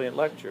a brilliant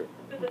lecture,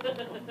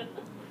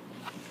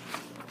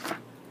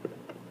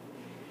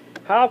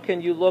 how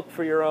can you look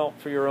for your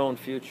own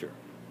future?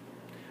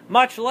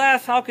 Much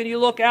less, how can you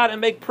look out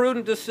and make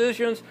prudent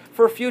decisions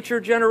for future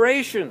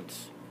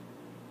generations?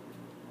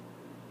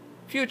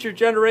 Future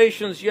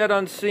generations yet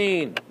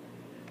unseen,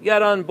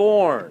 yet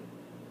unborn,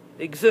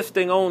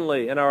 existing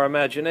only in our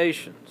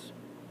imaginations.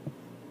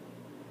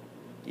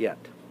 Yet.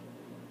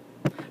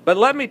 But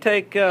let me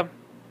take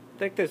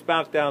this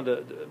bounce down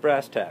to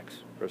brass tacks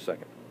for a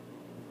second.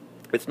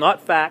 It's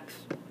not facts.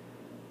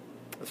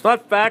 It's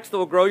not facts that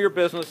will grow your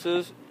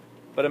businesses,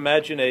 but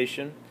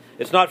imagination.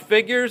 It's not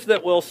figures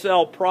that will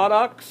sell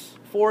products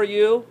for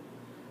you,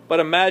 but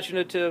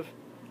imaginative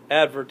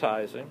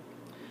advertising.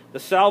 The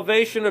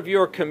salvation of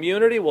your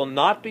community will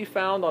not be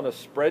found on a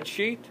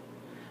spreadsheet,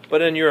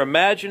 but in your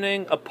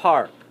imagining a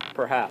park,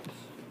 perhaps,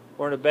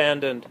 or an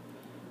abandoned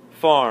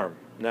farm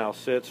now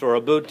sits, or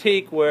a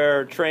boutique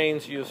where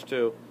trains used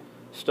to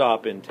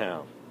stop in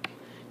town.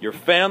 Your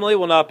family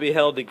will not be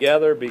held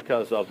together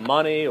because of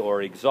money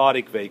or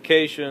exotic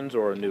vacations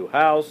or a new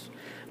house,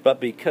 but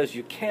because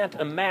you can't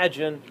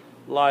imagine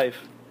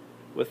life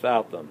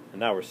without them. And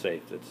now we're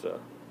safe. It's the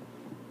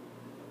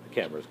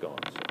camera's gone.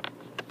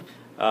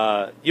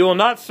 So. You will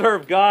not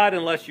serve God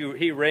unless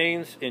He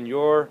reigns in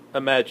your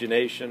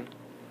imagination.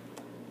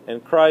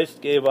 And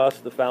Christ gave us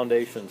the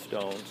foundation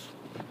stones,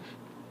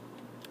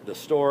 the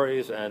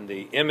stories and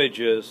the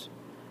images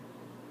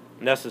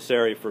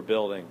necessary for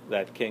building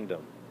that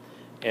kingdom.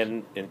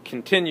 And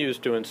continues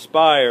to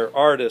inspire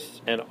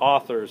artists and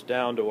authors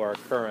down to our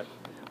current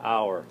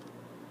hour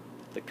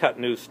to cut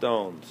new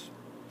stones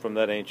from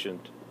that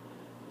ancient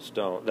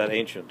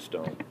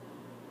stone.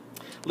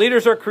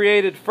 Leaders are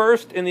created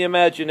first in the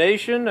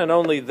imagination, and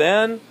only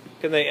then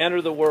can they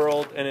enter the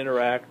world and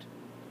interact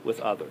with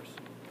others.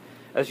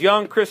 As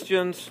young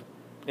Christians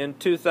in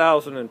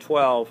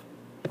 2012,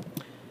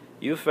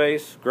 you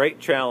face great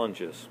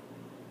challenges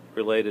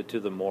related to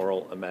the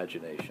moral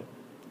imagination.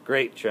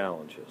 Great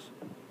challenges.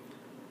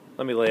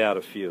 Let me lay out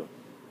a few.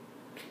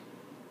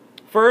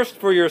 First,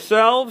 for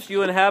yourselves,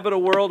 you inhabit a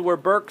world where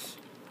Burke's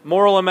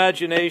moral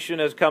imagination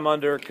has come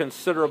under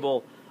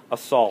considerable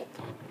assault.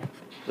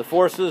 The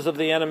forces of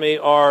the enemy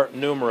are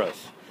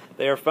numerous.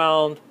 They are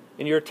found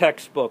in your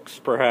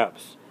textbooks,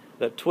 perhaps,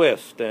 that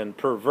twist and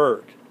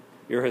pervert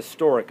your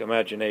historic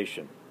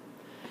imagination.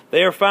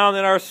 They are found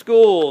in our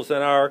schools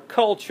and our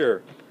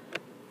culture,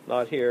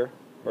 not here,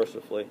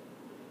 mercifully,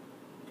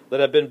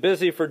 that have been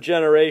busy for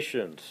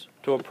generations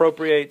to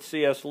appropriate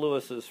C.S.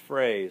 Lewis's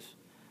phrase,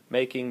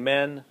 making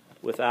men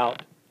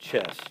without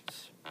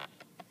chests.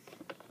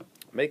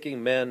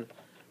 Making men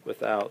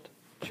without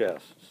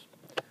chests.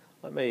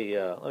 Let me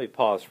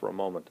pause for a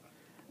moment.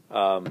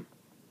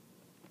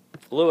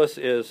 Lewis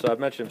is, I've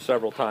mentioned him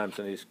several times,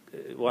 and he's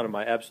one of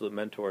my absolute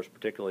mentors,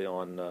 particularly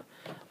on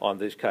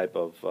these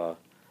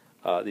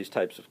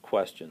types of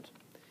questions.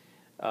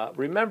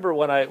 Remember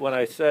when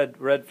I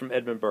read from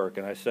Edmund Burke,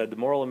 and I said the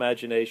moral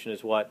imagination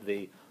is what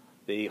the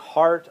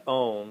heart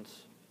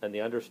owns and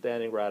the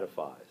understanding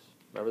ratifies.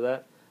 Remember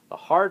that? The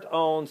heart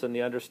owns and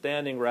the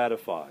understanding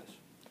ratifies.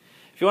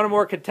 If you want a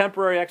more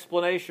contemporary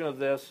explanation of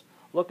this,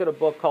 look at a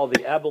book called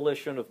The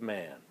Abolition of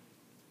Man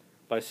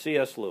by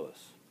C.S.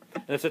 Lewis.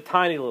 And it's a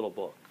tiny little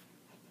book.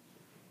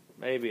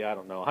 Maybe,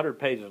 100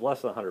 pages,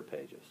 less than 100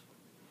 pages.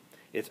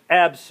 It's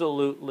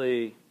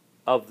absolutely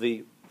of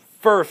the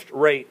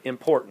first-rate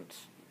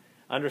importance.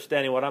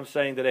 Understanding what I'm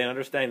saying today,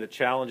 understanding the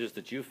challenges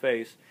that you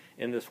face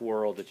in this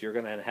world that you're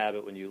going to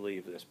inhabit when you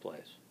leave this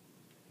place.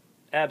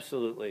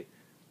 Absolutely,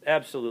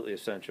 absolutely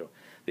essential.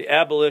 The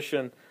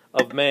Abolition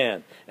of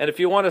Man. And if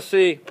you want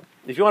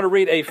to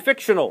read a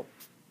fictional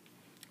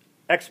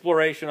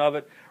exploration of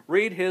it,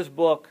 read his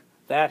book,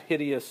 That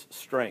Hideous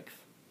Strength.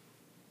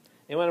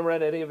 Anyone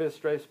read any of his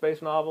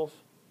space novels?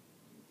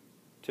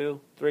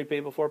 2, 3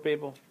 people, 4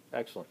 people?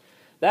 Excellent.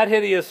 That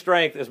Hideous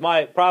Strength is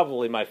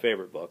probably my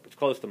favorite book. It's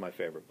close to my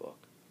favorite book.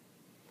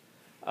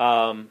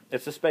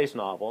 It's a space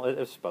novel.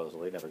 It's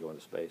supposedly never go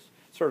into space.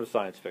 It's sort of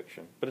science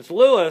fiction. But it's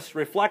Lewis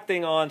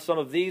reflecting on some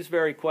of these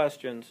very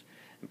questions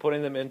and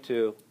putting them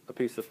into a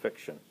piece of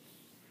fiction.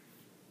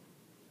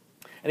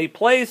 And he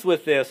plays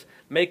with this,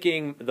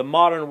 making the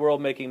modern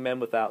world making men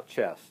without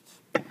chests.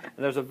 And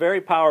there's a very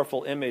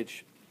powerful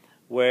image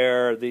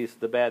where the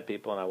bad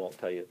people, and I won't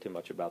tell you too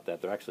much about that,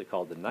 they're actually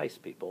called the nice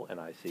people,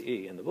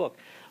 N-I-C-E, in the book,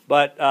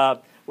 but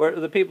where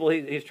the people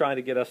he's trying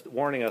to get us,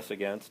 warning us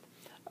against,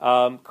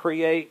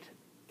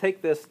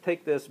 take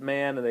this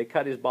man and they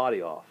cut his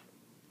body off.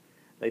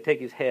 They take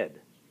his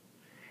head,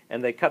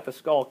 and they cut the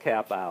skull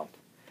cap out,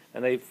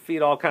 and they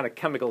feed all kind of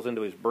chemicals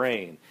into his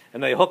brain,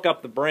 and they hook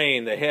up the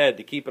brain, the head,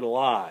 to keep it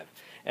alive.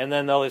 And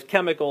then all these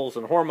chemicals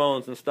and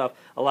hormones and stuff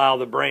allow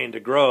the brain to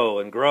grow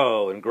and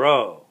grow and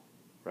grow.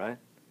 right?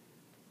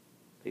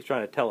 He's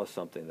trying to tell us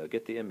something, though.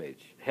 Get the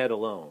image. Head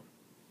alone,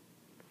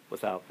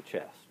 without the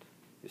chest.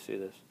 You see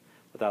this?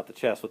 Without the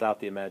chest, without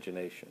the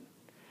imagination.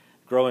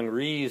 Growing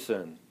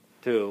reason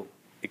to,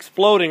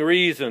 exploding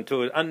reason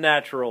to an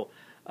unnatural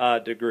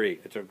degree.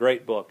 It's a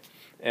great book,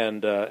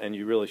 and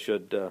you really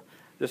should,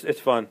 it's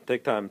fun.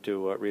 Take time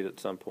to read it at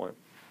some point.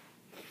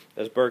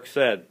 As Burke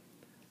said,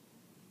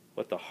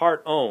 what the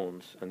heart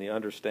owns and the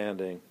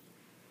understanding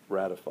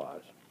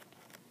ratifies.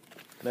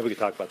 Maybe we could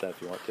talk about that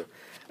if you want to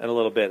in a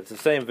little bit. It's the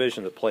same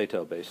vision that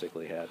Plato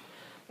basically had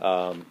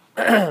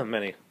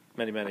many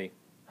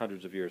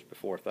hundreds of years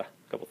before, a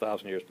couple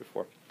thousand years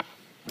before.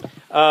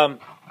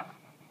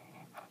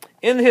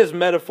 In his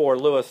metaphor,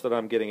 Lewis, that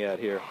I'm getting at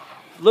here,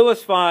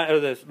 Lewis finds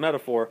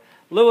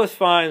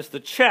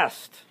the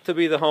chest to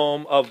be the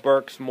home of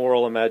Burke's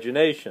moral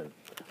imagination,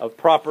 of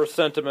proper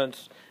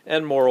sentiments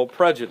and moral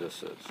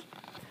prejudices.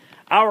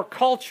 Our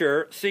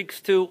culture seeks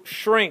to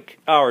shrink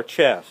our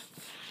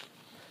chests,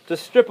 to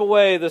strip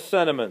away the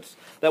sentiments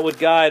that would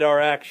guide our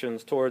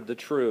actions toward the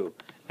true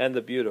and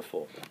the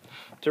beautiful,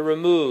 to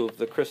remove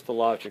the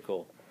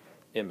Christological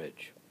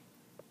image.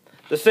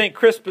 The St.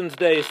 Crispin's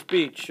Day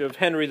speech of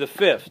Henry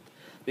V,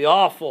 the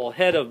awful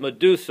head of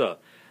Medusa,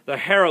 the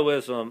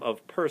heroism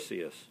of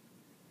Perseus,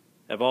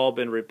 have all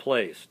been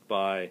replaced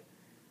by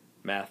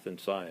math and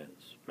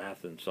science,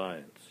 math and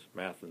science,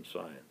 math and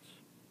science.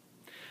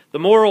 The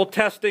moral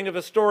testing of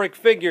historic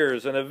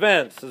figures and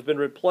events has been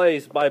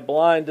replaced by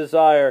blind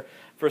desire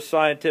for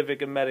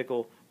scientific and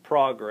medical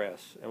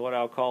progress and what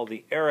I'll call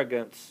the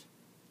arrogance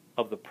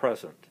of the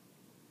present.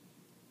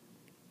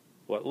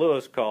 What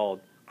Lewis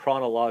called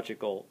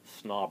chronological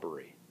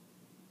snobbery.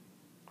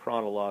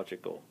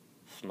 Chronological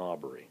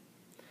snobbery.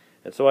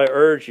 And so I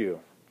urge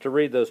you to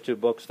read those two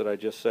books that I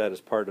just said as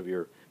part of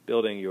your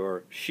building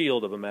your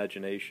shield of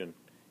imagination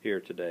here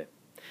today.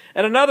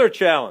 And another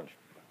challenge.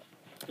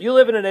 You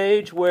live in an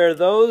age where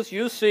those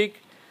you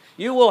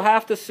will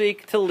have to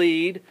seek to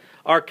lead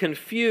are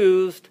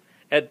confused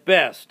at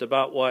best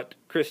about what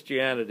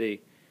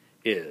Christianity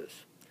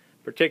is,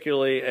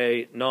 particularly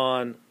a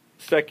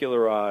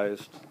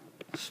non-secularized,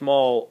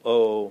 small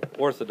o,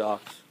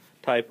 orthodox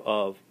type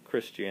of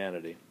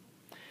Christianity.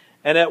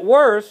 And at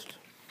worst,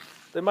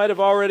 they might have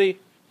already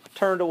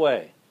turned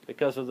away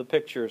because of the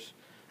pictures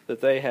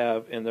that they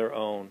have in their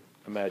own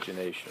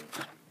imagination.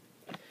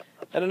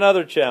 And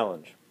another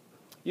challenge.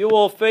 You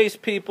will face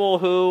people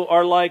who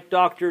are like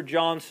Dr.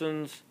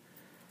 Johnson's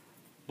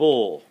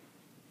bull.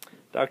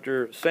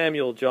 Dr.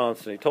 Samuel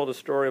Johnson, he told a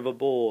story of a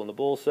bull, and the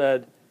bull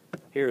said,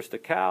 "Here's the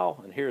cow,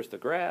 and here's the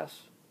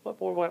grass.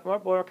 What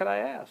more can I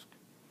ask?"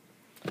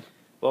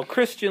 Well,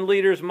 Christian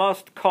leaders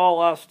must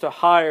call us to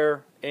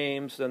higher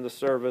aims than the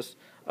service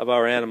of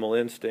our animal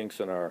instincts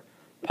and our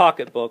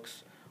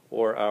pocketbooks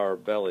or our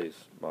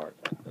bellies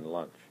marked in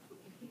lunch.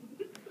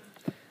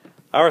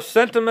 Our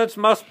sentiments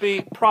must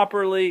be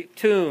properly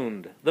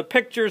tuned. The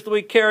pictures that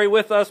we carry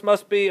with us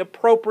must be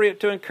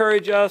appropriate to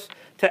encourage us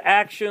to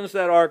actions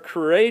that are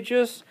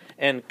courageous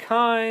and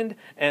kind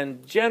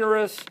and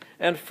generous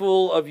and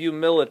full of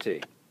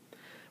humility.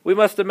 We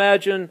must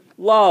imagine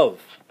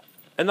love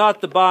and not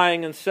the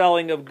buying and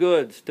selling of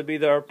goods to be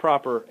their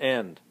proper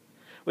end.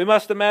 We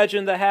must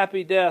imagine the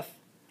happy death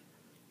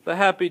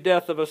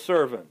of a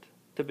servant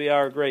to be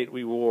our great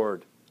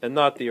reward and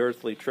not the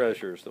earthly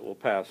treasures that will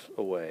pass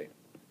away.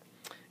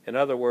 In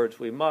other words,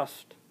 we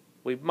must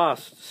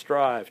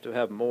strive to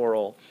have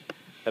moral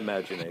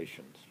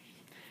imaginations.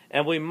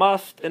 And we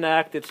must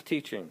enact its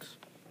teachings.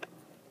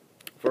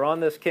 For on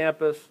this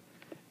campus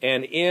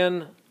and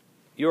in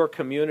your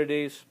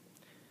communities,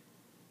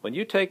 when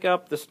you take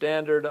up the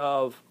standard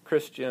of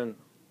Christian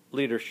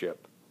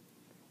leadership,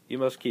 you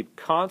must keep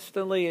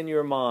constantly in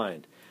your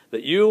mind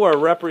that you are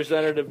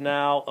representative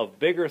now of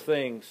bigger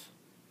things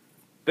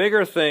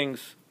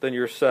than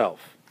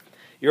yourself.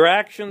 Your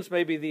actions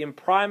may be the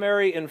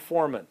primary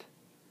informant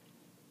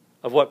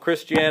of what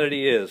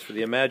Christianity is for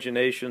the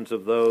imaginations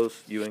of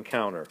those you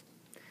encounter.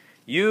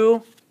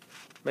 You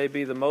may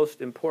be the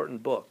most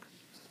important book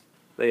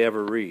they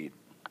ever read.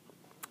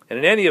 And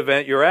in any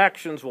event, your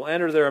actions will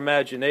enter their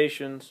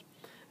imaginations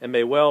and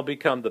may well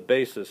become the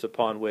basis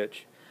upon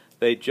which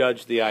they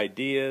judge the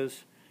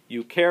ideas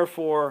you care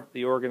for,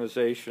 the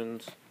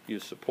organizations you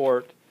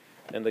support,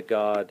 and the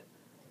God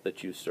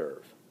that you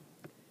serve.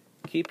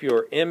 Keep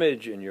your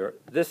image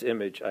this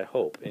image, I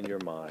hope, in your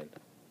mind.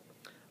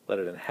 Let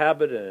it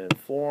inhabit and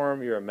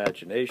inform your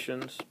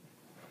imaginations.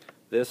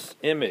 This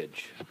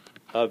image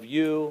of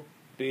you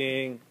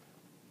being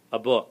a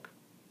book,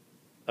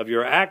 of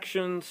your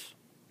actions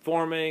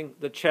forming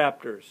the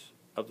chapters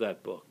of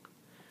that book,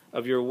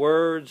 of your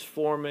words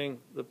forming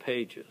the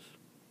pages.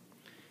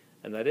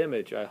 And that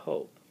image, I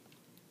hope,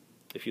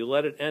 if you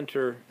let it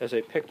enter as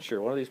a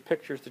picture, one of these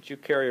pictures that you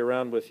carry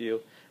around with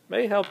you,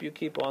 may help you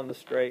keep on the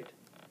straight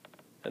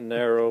and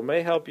narrow,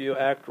 may help you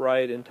act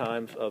right in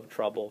times of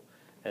trouble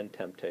and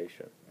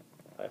temptation.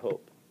 I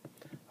hope.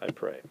 I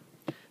pray.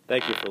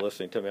 Thank you for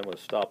listening to me. I'm going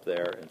to stop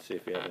there and see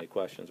if you have any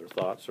questions or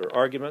thoughts or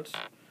arguments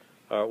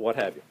or what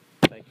have you.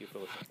 Thank you for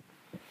listening.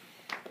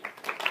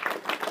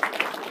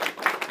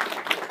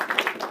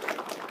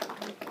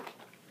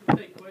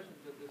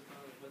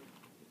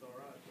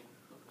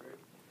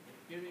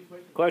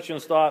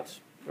 Questions,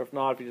 thoughts? Or if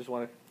not, if you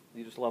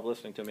just love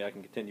listening to me, I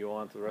can continue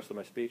on to the rest of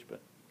my speech,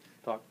 but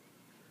talk.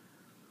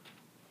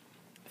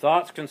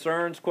 Thoughts,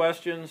 concerns,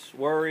 questions,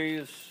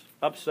 worries,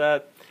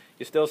 upset.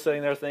 You're still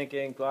sitting there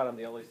thinking, God, I'm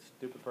the only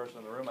stupid person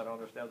in the room. I don't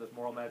understand what this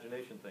moral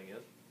imagination thing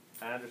is.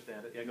 I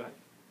understand it. Yeah, go ahead.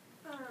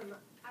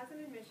 As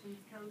an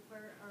admissions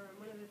counselor,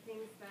 one of the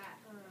things that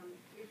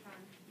we found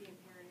to be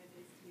imperative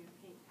is to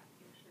paint that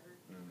picture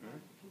of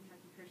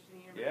Kentucky Christian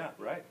University. Yeah,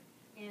 right.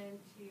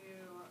 And to,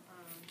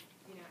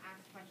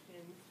 ask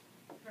questions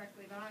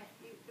correctly. But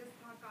this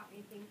talk got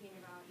me thinking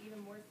about,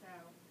 even more so,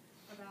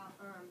 about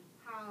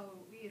how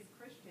we as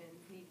Christians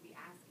need to be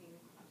asking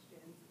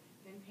questions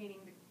and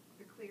painting the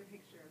clear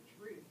picture of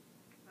truth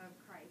of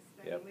Christ.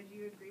 I mean, would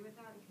you agree with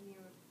that? And can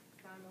you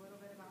expound a little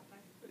bit about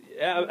that?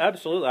 Yeah,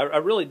 absolutely. I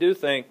really do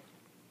think.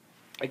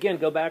 Again,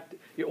 go back to,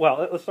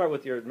 well, let's start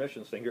with your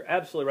admissions thing. You're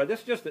absolutely right.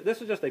 This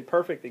is just a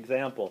perfect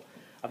example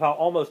of how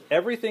almost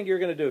everything you're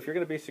going to do, if you're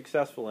going to be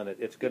successful in it,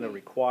 it's going to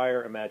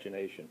require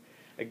imagination.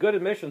 A good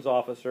admissions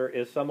officer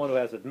is someone who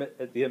has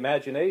the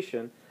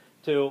imagination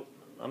to,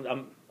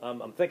 I'm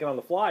thinking on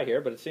the fly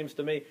here, but it seems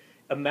to me,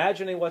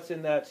 imagining what's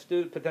in that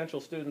potential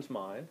student's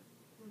mind.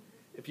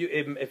 If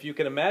you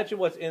can imagine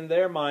what's in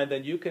their mind,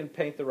 then you can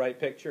paint the right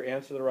picture,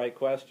 answer the right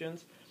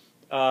questions,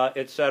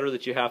 etc.,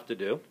 that you have to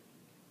do.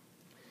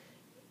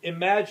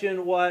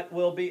 Imagine what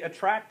will be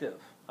attractive.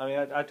 I mean,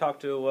 I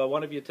talked to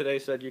one of you today,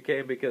 said you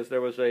came because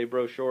there was a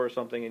brochure or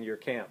something in your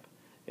camp,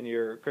 in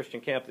your Christian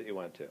camp that you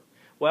went to.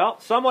 Well,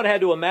 someone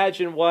had to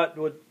imagine what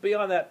would be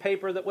on that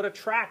paper that would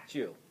attract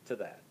you to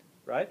that,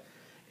 right?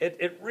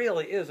 It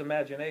really is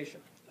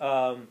imagination.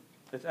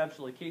 It's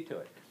absolutely key to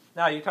it.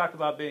 Now, you talked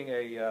about being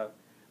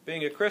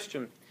a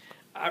Christian.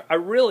 I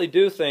really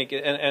do think,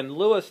 and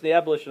Lewis, the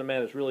Abolition of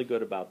Man, is really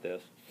good about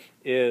this,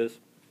 is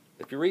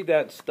if you read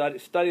that and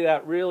study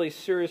that, really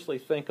seriously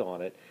think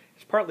on it.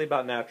 It's partly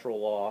about natural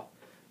law.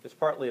 It's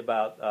partly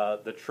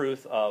about the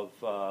truth of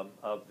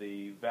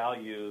the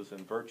values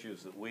and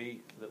virtues that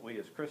we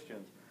as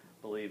Christians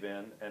believe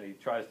in, and he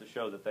tries to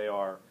show that they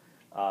are.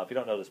 If you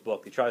don't know this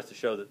book, he tries to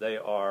show that they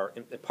are.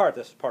 In part,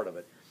 this is part of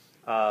it.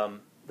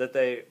 That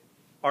they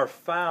are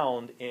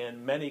found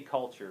in many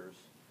cultures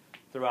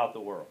throughout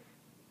the world,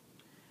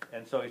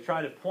 and so he's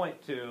trying to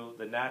point to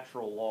the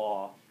natural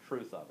law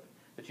truth of it.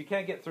 But you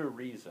can't get through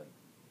reason.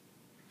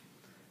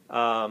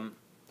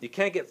 You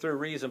can't get through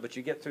reason, but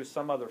you get through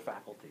some other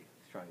faculty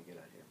he's trying to get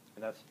at here.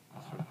 And that's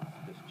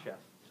this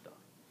chest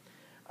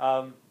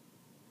stuff.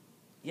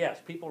 Yes,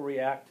 people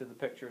react to the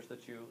pictures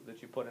that you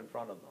put in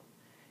front of them.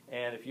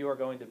 And if you are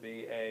going to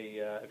be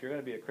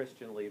a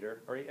Christian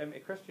leader, or a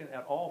Christian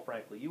at all,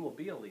 frankly, you will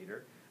be a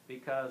leader,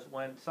 because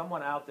when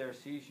someone out there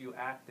sees you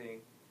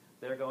acting,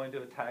 they're going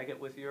to tag it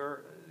with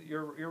your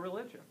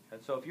religion.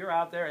 And so if you're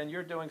out there and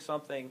you're doing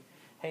something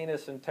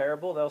heinous and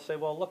terrible, they'll say,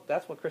 well, look,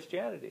 that's what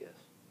Christianity is,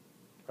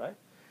 right?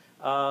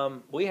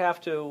 We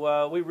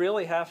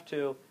really have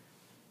to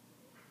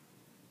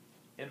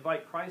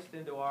invite Christ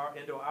into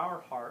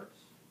our hearts,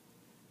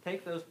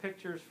 take those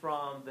pictures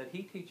that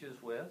he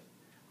teaches with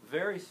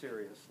very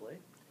seriously,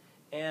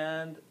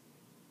 and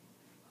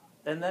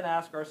then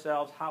ask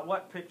ourselves,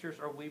 what pictures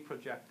are we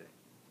projecting?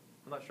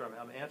 I'm not sure I'm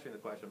answering the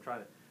question. I'm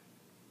trying to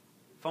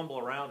fumble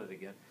around it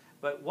again.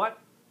 But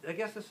I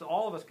guess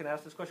all of us can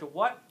ask this question.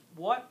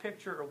 What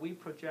picture are we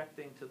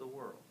projecting to the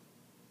world?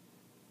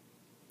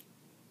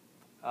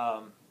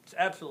 It's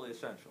absolutely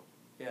essential.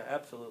 Yeah,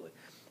 absolutely.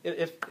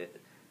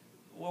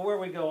 Where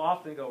we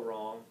often go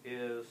wrong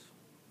is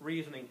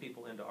reasoning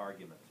people into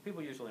arguments.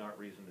 People usually aren't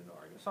reasoned into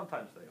arguments.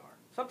 Sometimes they are.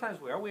 Sometimes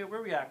we are. We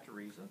react to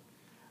reason.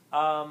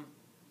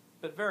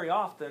 But very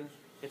often,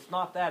 it's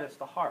not that. It's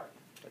the heart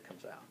that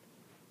comes out.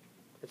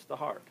 It's the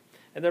heart.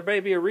 And there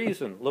may be a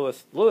reason.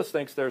 Lewis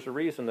thinks there's a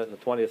reason that in the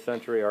 20th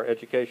century our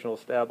educational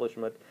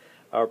establishment,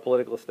 our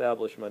political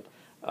establishment,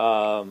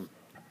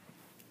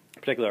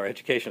 particularly our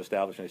education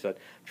establishment, he said,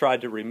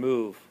 tried to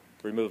remove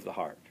the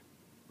heart,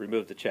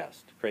 remove the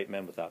chest, create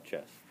men without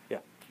chests. Yeah.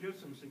 Do you have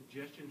some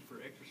suggestions for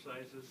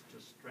exercises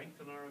to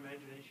strengthen our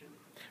imagination?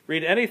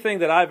 Read anything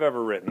that I've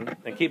ever written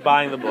and keep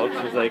buying the books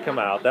as they come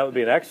out. That would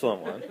be an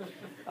excellent one.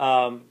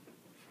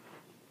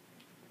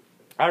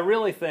 I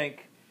really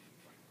think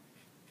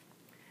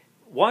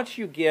once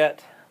you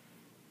get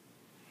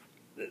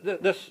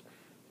this,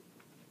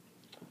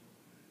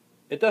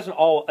 it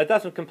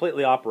doesn't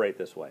completely operate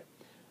this way.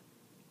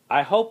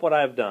 I hope what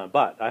I have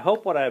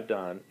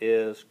done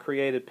is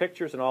created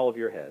pictures in all of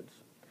your heads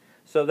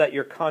so that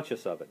you're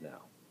conscious of it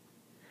now.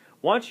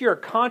 Once you're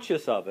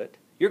conscious of it,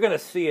 you're going to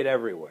see it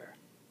everywhere.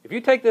 If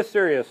you take this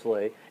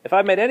seriously, if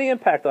I've made any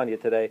impact on you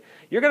today,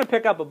 you're going to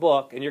pick up a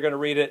book and you're going to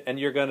read it and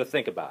you're going to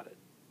think about it.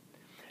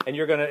 And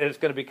it's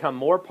going to become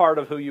more part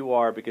of who you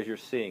are because you're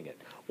seeing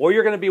it. Or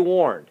you're going to be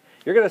warned.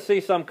 You're going to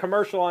see some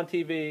commercial on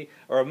TV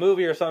or a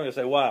movie or something and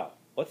say, wow,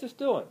 what's this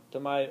doing to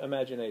my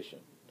imagination?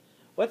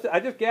 I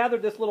just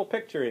gathered this little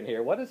picture in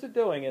here. What is it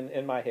doing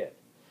in my head?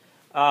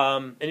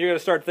 And you're going to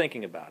start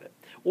thinking about it.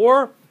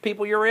 Or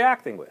people you're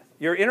interacting with.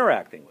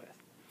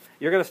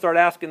 You're going to start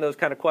asking those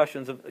kind of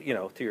questions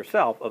to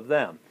yourself of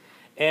them.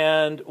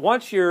 And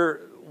once you're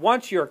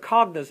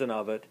cognizant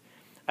of it,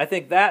 I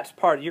think that's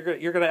part. You're going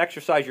to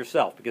exercise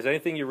yourself, because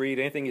anything you read,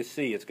 anything you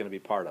see, it's going to be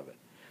part of it.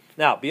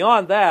 Now,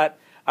 beyond that,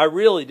 I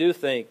really do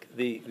think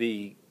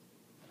the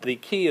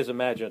key is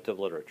imaginative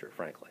literature.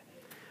 Frankly,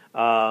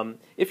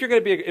 if you're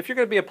going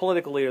to be a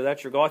political leader,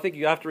 that's your goal. I think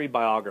you have to read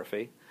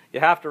biography.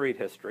 You have to read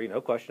history,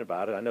 no question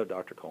about it. I know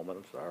Dr. Coleman.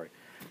 I'm sorry.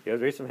 You have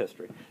to read some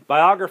history.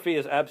 Biography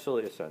is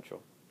absolutely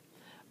essential.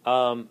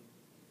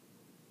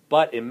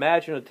 But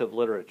imaginative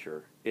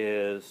literature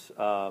is,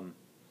 man,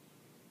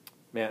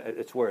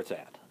 it's where it's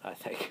at. I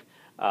think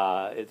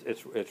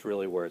it's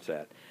really where it's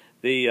at.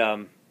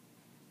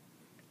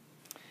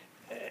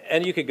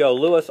 And you could go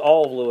Lewis.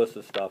 All of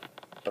Lewis's stuff,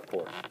 of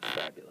course, is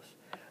fabulous.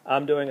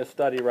 I'm doing a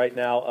study right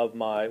now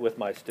with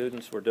my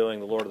students. We're doing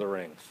the Lord of the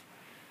Rings,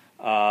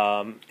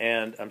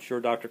 and I'm sure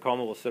Dr.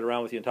 Coleman will sit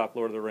around with you and talk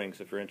Lord of the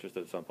Rings if you're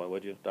interested at some point.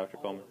 Would you, Dr.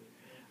 Coleman?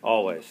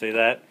 Always. See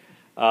that?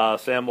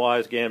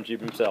 Samwise Gamgee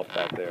himself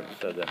back there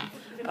said that.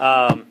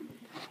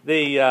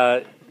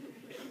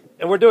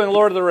 And we're doing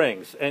Lord of the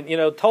Rings. And, you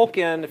know,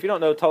 Tolkien, if you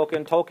don't know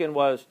Tolkien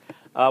was,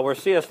 where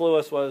C.S.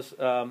 Lewis was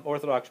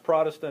Orthodox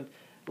Protestant,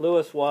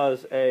 Lewis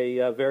was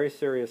a very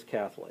serious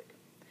Catholic.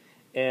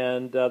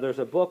 And there's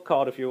a book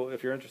called, if you're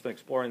interested in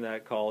exploring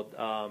that, called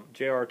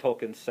J.R.R.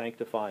 Tolkien's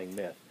Sanctifying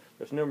Myth.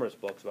 There's numerous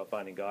books about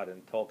finding God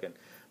in Tolkien.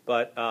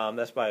 But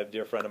that's by a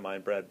dear friend of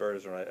mine, Brad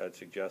Berzer, I'd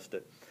suggest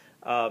it.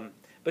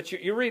 But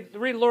you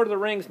read Lord of the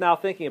Rings now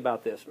thinking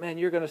about this, man,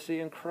 you're going to see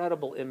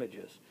incredible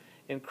images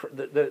that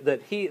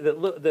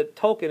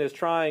Tolkien is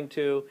trying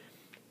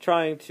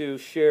to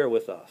share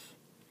with us.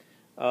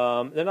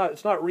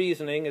 It's not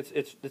reasoning.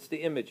 It's the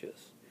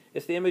images.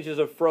 It's the images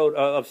of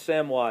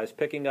Samwise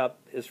picking up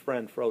his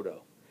friend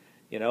Frodo,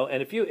 you know.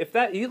 And if you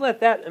let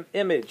that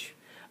image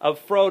of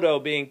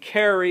Frodo being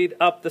carried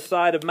up the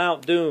side of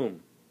Mount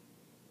Doom,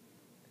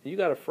 you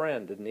got a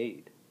friend in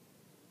need.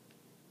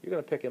 You're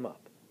going to pick him up.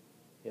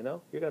 You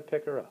know, you're going to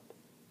pick her up.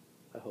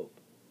 I hope.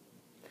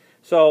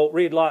 So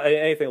read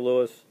anything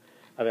Lewis.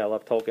 I mean, I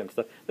love Tolkien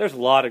stuff. There's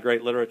a lot of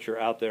great literature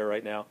out there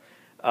right now.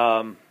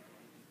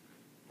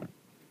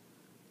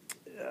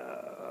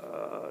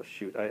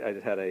 Shoot, I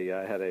had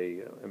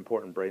a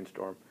important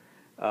brainstorm.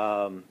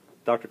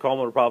 Dr.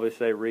 Coleman would probably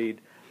say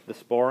read The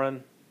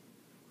Sporran,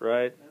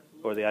 right,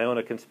 or The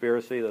Iona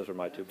Conspiracy. Those are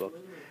my two books.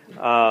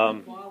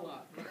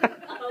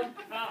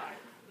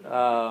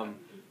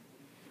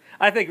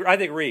 I think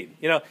read.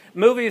 You know,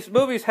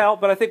 movies help,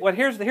 but I think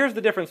here's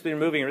the difference between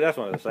movie and, that's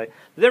what I was going to say.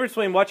 The difference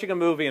between watching a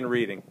movie and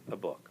reading a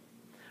book.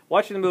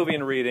 Watching the movie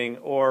and reading,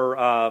 or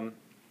a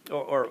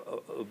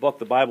book,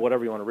 the Bible,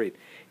 whatever you want to read,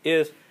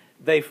 is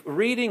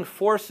reading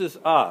forces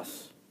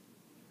us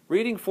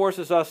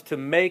to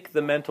make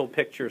the mental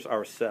pictures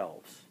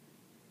ourselves.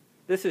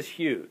 This is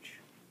huge.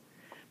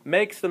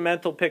 Makes the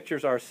mental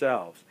pictures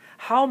ourselves.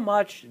 How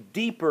much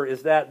deeper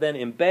is that then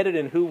embedded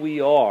in who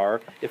we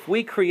are if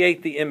we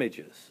create the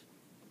images?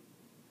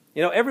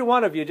 You know, every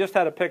one of you just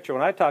had a picture.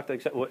 When I talked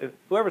to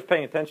whoever's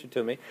paying attention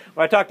to me,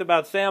 when I talked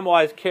about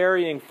Samwise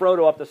carrying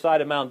Frodo up the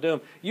side of Mount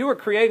Doom, you were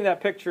creating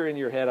that picture in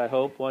your head, I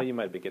hope. Well, you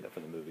might be getting it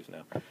from the movies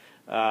now.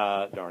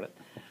 Darn it.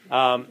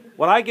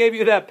 When I gave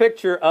you that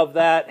picture of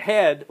that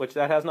head, which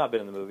that has not been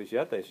in the movies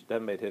yet, they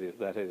haven't made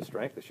that head of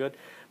strength, they should.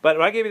 But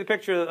when I gave you the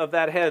picture of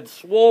that head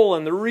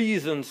swollen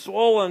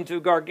to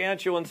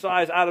gargantuan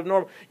size out of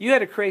normal, you had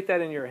to create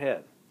that in your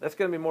head. That's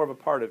going to be more of a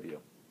part of you.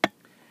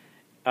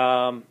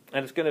 And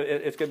it's going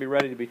to be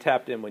ready to be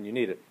tapped in when you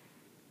need it.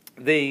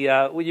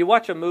 When you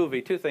watch a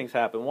movie, two things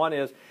happen. One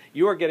is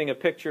you are getting a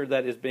picture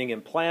that is being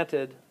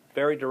implanted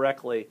very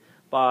directly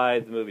by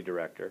the movie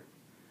director.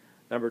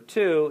 Number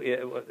two,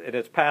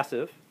 it's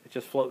passive. It's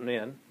just floating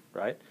in,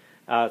 right?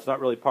 It's not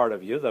really part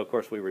of you, though, of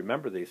course, we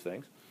remember these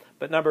things.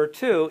 But number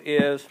two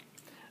is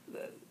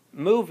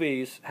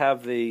movies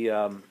have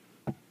the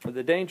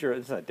danger.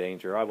 It's not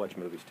danger. I watch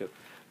movies, too.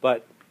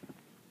 But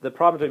the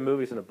problem between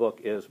movies and a book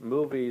is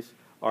movies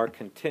are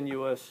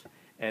continuous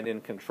and in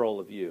control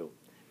of you.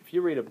 If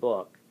you read a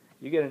book,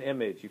 you get an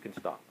image, you can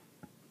stop.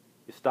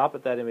 You stop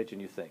at that image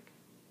and you think.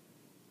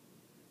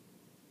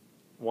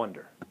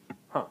 Wonder.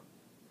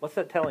 What's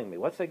that telling me?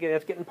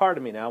 It's getting part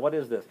of me now. What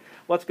is this?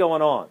 What's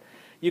going on?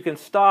 You can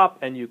stop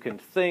and you can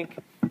think,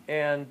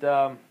 and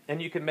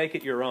you can make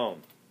it your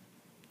own.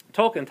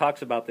 Tolkien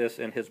talks about this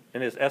in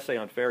his essay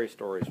on fairy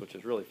stories, which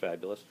is really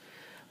fabulous,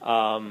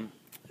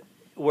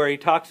 where he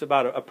talks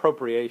about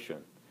appropriation.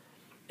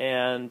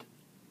 And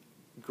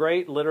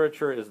great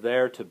literature is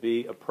there to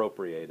be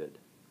appropriated.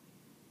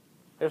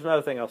 There's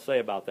another thing I'll say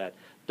about that.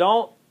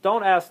 Don't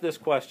ask this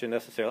question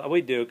necessarily.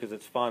 We do because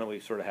it's fun and we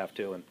sort of have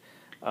to.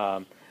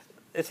 And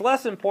it's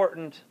less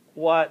important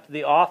what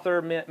the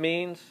author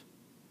means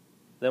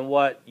than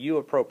what you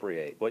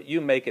appropriate, what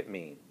you make it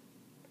mean,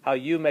 how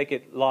you make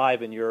it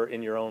live in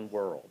your own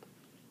world.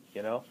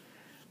 You know,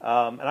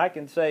 and I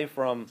can say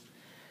from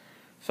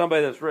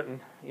somebody that's written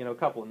a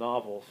couple of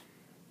novels,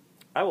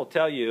 I will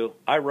tell you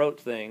I wrote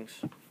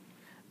things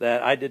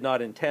that I did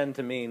not intend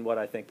to mean what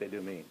I think they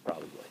do mean,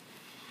 probably,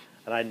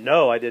 and I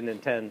know I didn't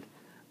intend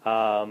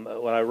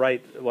When I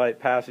write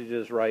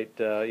passages,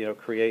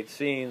 create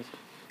scenes,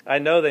 I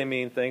know they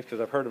mean things because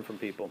I've heard them from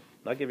people.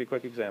 I'll give you a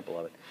quick example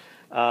of it.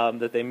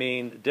 That they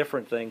mean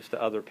different things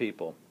to other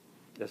people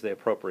as they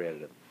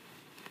appropriated it.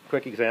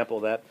 Quick example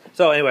of that.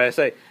 So anyway, I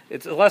say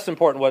it's less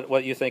important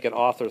what you think an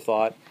author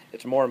thought.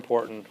 It's more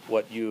important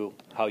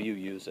how you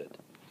use it.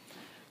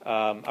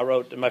 I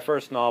wrote in my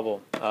first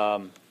novel.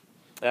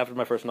 After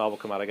my first novel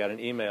came out, I got an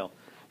email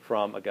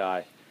from a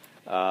guy,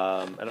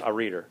 a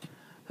reader,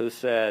 who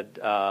said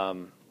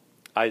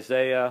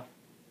Isaiah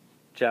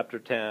chapter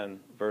 10,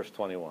 verse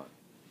 21.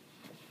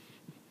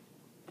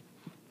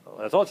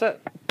 That's all it said.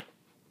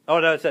 Oh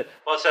no, it said.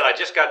 Well, it said I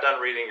just got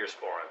done reading your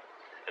Sporan,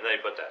 and then he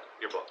put that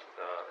your book,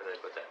 and then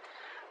he put that.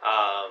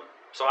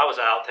 So I was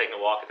out taking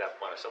a walk at that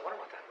point. I said, "What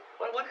about that?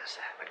 What is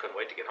that?" I couldn't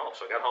wait to get home,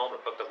 so I got home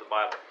and picked up the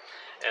Bible,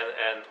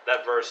 and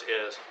that verse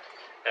is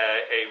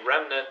a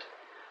remnant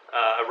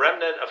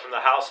from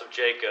the house of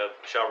Jacob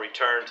shall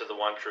return to the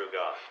one true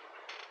God.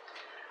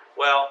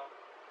 Well,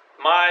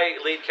 my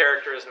lead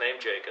character is named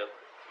Jacob.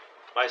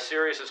 My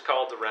series is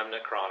called The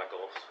Remnant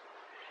Chronicles,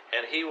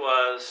 and he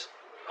was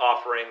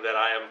offering that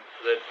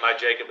my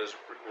Jacob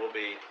will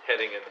be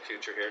heading in the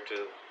future here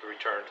to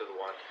return to the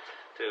one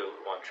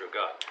true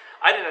God.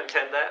 I didn't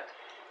intend that.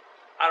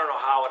 I don't know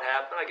how it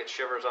happened. I get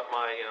shivers up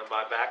my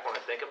back when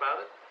I think about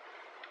it.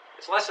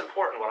 It's less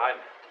important what I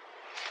meant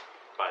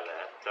by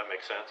that. Does that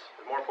make sense?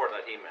 It's more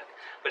important that he meant.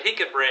 But he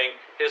could bring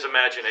his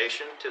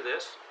imagination to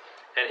this,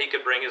 and he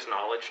could bring his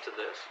knowledge to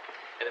this,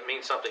 and it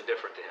means something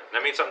different to him. And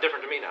it means something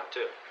different to me now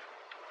too,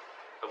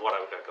 of what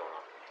I've got going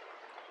on.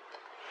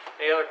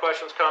 Any other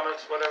questions,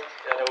 comments, whatever?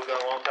 Yeah, I know we've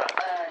gone a long time.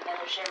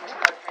 Never shameless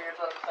plug for your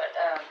book, but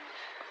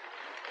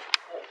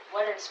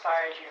what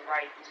inspired you to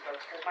write these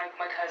books? Because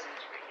my cousin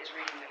is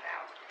reading them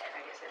now, and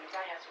I guess that means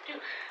I have to too.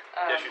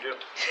 Yes, you do.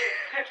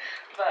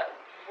 But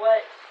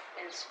what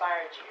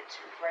inspired you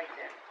to write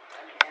them?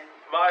 I mean, and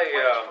what did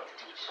you want to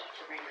teach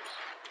the readers?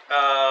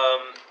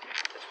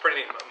 It's a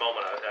pretty neat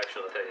moment,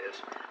 actually, I'll tell you.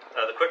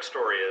 The quick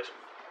story is,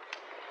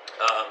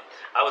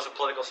 I was a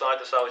political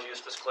scientist. I was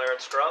Eustace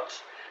Clarence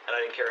Scruggs, and I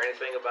didn't care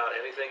anything about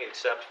anything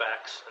except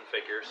facts and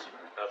figures.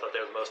 I thought they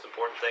were the most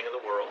important thing in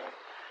the world.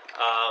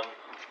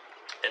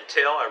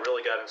 Until I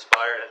really got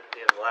inspired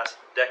in the last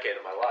decade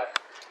of my life,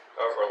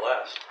 or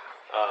less,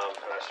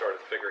 and I started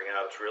figuring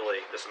out it's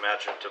really this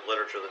imaginative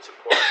literature that's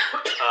important.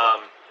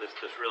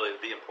 That's really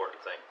the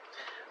important thing.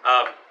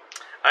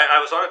 I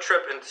was on a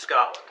trip in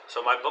Scotland,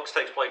 so my books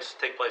take place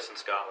in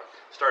Scotland.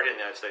 Started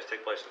in the United States,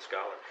 take place in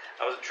Scotland.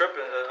 I was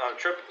on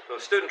a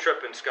student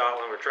trip in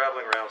Scotland. We're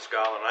traveling around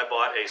Scotland. I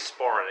bought a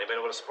sporran. Anybody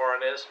know what a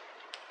sporran is?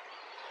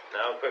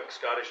 Now, a quick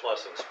Scottish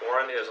lesson.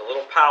 Sporran is a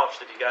little pouch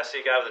that you guys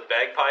see a guy with a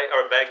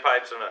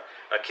bagpipes and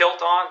a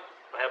kilt on.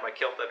 I have my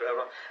kilt that I have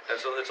on.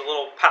 And so it's a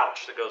little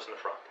pouch that goes in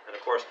the front. And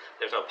of course,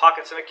 there's no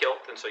pockets in a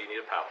kilt, and so you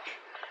need a pouch.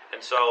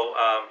 And so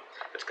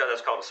that's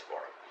called a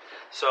sporran.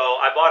 So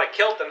I bought a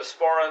kilt and a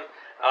sporran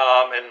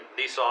and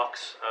knee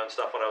socks and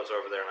stuff when I was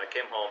over there. And I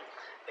came home,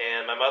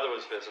 and my mother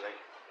was visiting.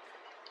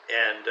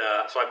 And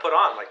so I put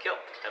on my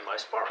kilt and my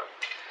sporran.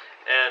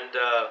 And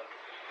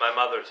my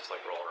mother just like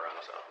rolling around.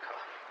 I was like, oh,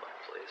 God.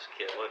 This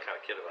kid, what kind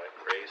of kid have I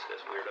raised,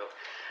 this weirdo?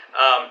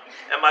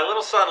 And my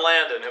little son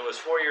Landon, who was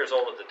 4 years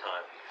old at the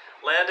time,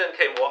 Landon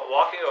came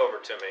walking over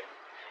to me,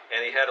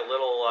 and he had a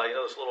little,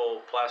 those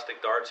little plastic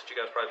darts that you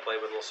guys probably play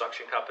with, a little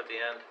suction cup at the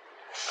end.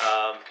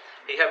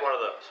 He had one of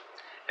those,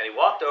 and he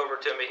walked over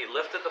to me. He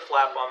lifted the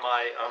flap on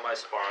my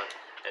sporran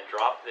and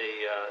dropped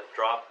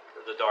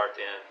the dart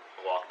in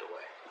and walked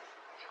away.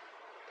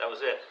 That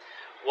was it.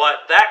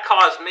 What that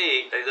caused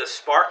me, the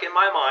spark in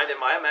my mind, in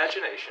my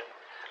imagination.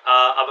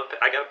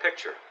 I got a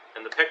picture,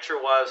 and the picture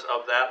was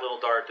of that little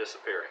dart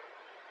disappearing,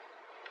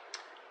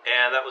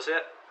 and that was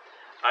it.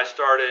 I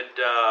started.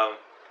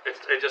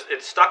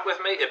 It stuck with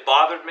me. It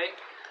bothered me.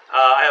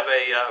 I have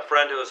a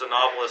friend who is a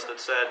novelist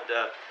that said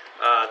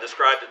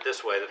described it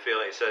this way. The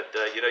feeling, he said,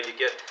 you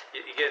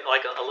get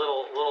like a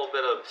little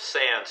bit of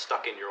sand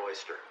stuck in your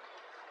oyster.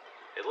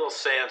 A little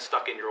sand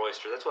stuck in your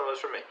oyster. That's what it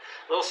was for me.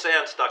 A little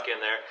sand stuck in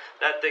there.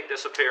 That thing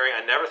disappearing.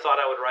 I never thought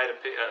I would write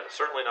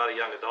certainly not a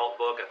young adult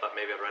book. I thought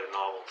maybe I'd write a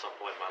novel at some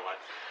point in my life.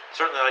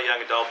 Certainly not a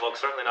young adult book.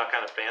 Certainly not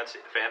kind of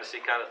fantasy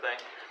kind of thing.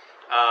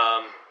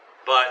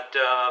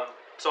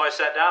 So I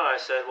sat down and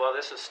I said, well,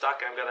 this is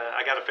stuck. I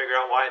got to figure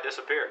out why it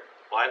disappeared.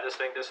 Why did this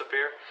thing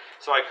disappear?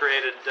 So I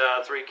created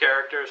 3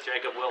 characters: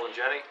 Jacob, Will, and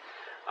Jenny.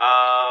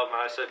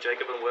 I said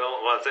Jacob and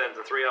Will. Well, I sent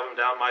the 3 of them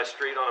down my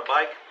street on a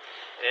bike,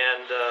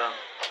 and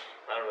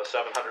I don't know,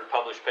 700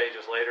 published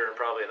pages later, and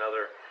probably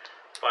another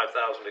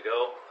 5,000 to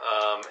go,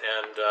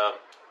 and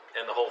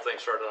the whole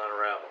thing started to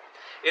unravel.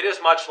 It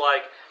is much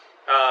like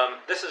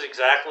this is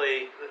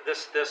exactly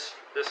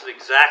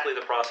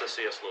the process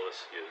C.S.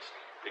 Lewis used.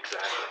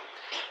 Exactly,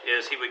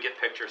 is he would get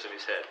pictures in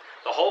his head.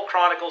 The whole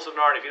Chronicles of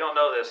Narnia. If you don't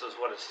know this, is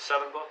what it's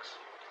 7 books.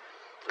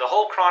 The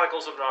whole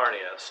Chronicles of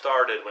Narnia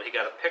started when he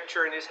got a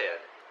picture in his head.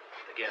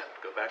 Again,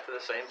 go back to the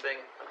same thing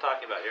I'm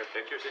talking about here.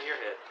 Pictures in your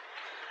head.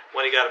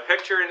 When he got a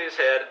picture in his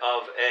head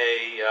of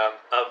a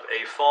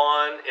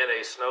fawn in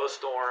a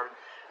snowstorm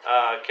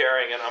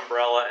carrying an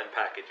umbrella and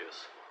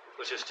packages,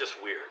 which is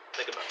just weird.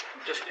 Think about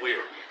that. Just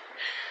weird.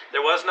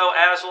 There was no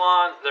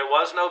Aslan. There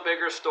was no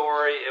bigger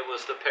story. It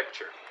was the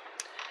picture.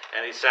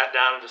 And he sat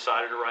down and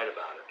decided to write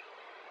about it.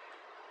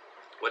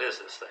 What is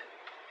this thing?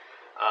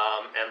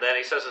 And then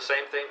he says the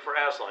same thing for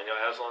Aslan. You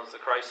know, Aslan's the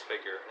Christ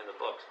figure in the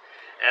books.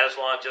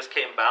 Aslan just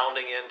came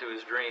bounding into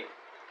his dream,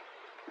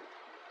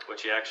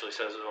 which he actually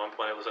says at one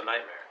point it was a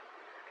nightmare.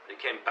 He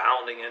came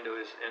bounding into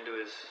his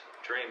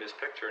dream, his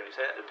picture in his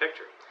head, the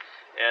picture,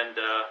 and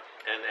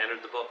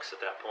entered the books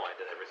at that point,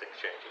 and everything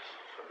changes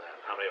from that.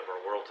 How many of our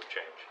worlds have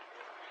changed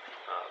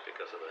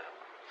because of that?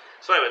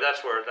 So anyway,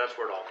 that's where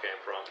it all came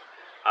from.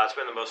 It's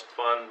been the most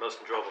fun, most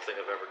enjoyable thing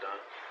I've ever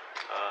done,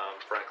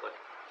 frankly.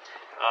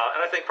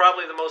 And I think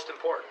probably the most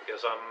important,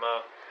 because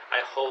I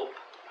hope,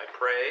 I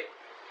pray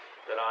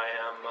that I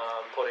am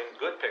putting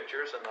good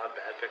pictures and not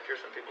bad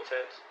pictures in people's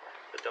heads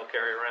that they'll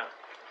carry around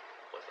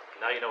with them.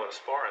 Now you know what a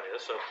sparring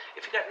is, so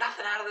if you got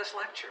nothing out of this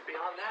lecture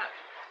beyond that,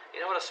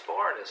 you know what a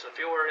sparring is. If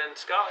you were in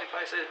Scotland, you'd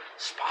probably say,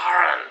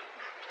 sparring.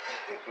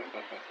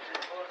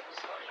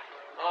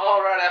 All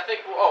right, I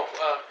think,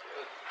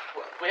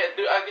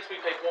 I guess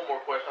we take one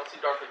more question. I see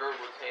Dr.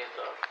 Gerber's hands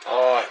up.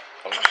 Oh,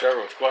 I'm sure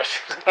it was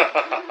questions.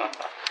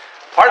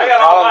 I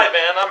got all night,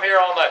 man. I'm here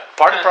all night.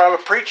 Part of the problem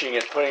of preaching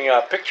is putting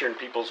a picture in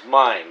people's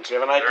minds. You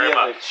have an idea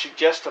Very that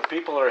suggests to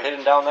people that are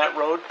heading down that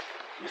road,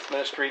 youth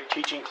ministry,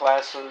 teaching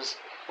classes,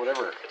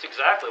 whatever. It's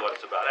exactly what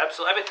it's about.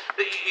 Absolutely. I mean,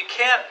 you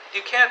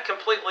can't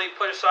completely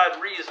put aside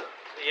reason.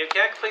 You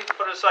can't completely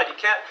put it aside. You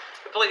can't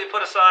completely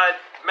put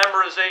aside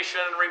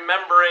memorization,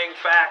 remembering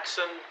facts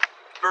and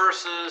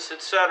verses,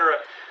 etc.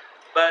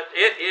 But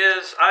it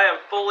is, I am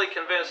fully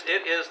convinced,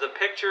 it is the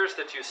pictures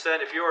that you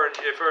send. If you're in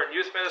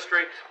youth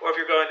ministry, or if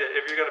you're going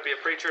to be a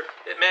preacher,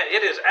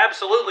 it is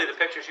absolutely the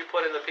pictures you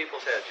put in the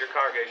people's heads, your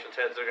congregation's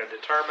heads. They're going to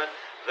determine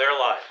their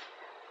life,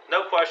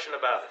 no question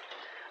about it.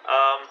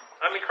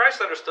 I mean,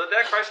 Christ understood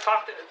that. Christ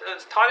taught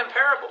in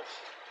parables.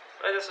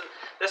 Right? This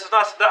is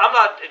not. I'm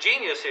not a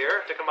genius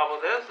here to come up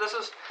with this. This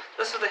is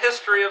the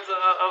history of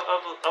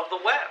the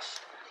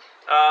West,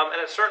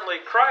 and it's certainly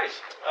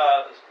Christ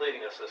is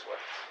leading us this way,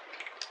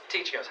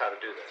 teaching us how to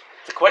do this.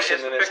 The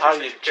question then is, how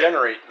do you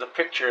generate the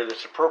picture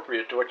that's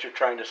appropriate to what you're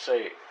trying to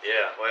say?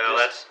 Yeah, well,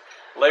 just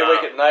lay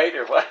awake at night,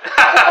 or what?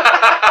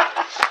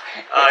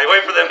 You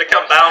wait for them to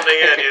come bounding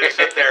in. You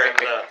sit there and.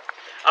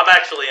 I'm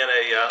actually in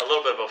a little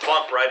bit of a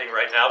funk writing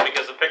right now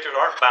because the pictures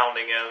aren't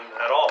bounding in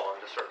at all.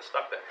 I'm just sort of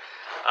stuck there.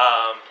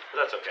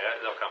 But that's okay.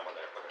 They'll come when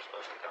they're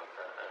supposed to come.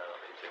 I don't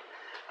need to.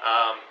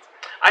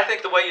 I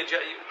think the way you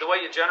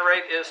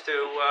generate is the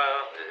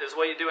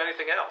way you do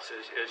anything else.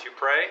 Is you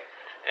pray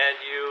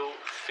and you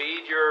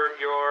feed your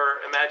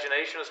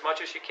imagination as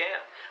much as you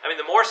can. I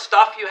mean, the more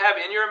stuff you have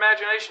in your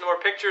imagination, the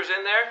more pictures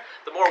in there,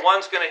 the more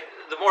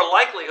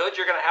likelihood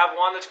you're going to have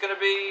one that's going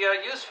to be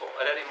useful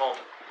at any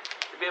moment.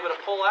 To be able to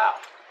pull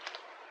out.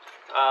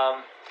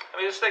 I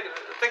mean, just think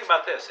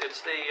about this.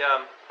 It's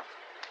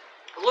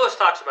Lewis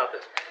talks about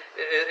this.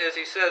 As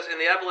he says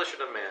in The Abolition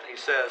of Man, he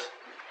says,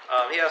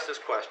 he asks this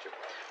question: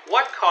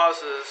 what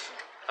causes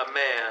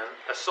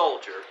a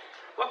soldier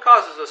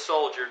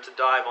to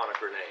dive on a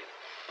grenade?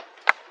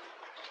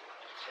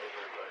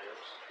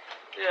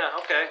 Yeah,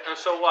 okay. And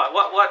so what?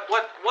 What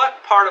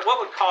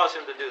would cause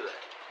him to do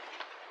that?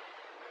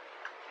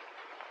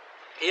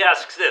 He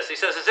asks this. He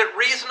says, is it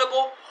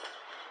reasonable?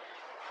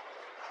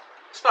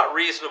 It's not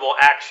reasonable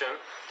action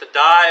to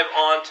dive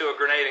onto a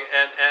grenade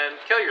and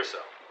kill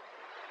yourself.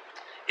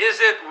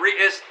 If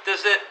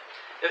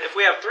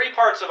we have three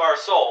parts of our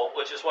soul,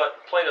 which is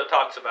what Plato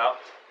talks about,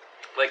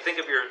 like think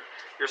of your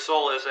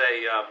soul as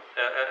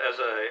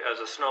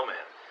a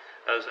snowman,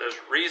 as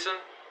reason,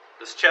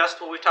 this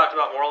chest, what we talked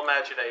about, moral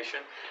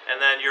imagination,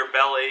 and then your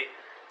belly.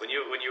 When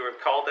you were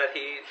called that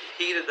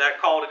heeded that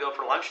call to go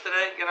for lunch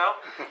today, you know,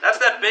 that's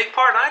that big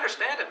part. And I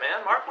understand it,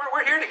 man. Mark,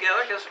 we're here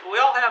together because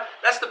we all have.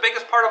 That's the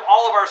biggest part of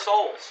all of our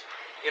souls.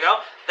 You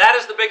know, that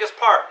is the biggest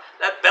part.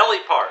 That belly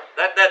part.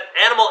 That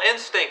animal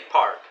instinct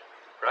part,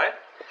 right?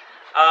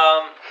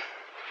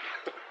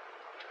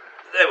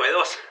 Anyway,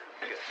 that was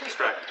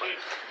distracted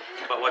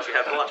about what you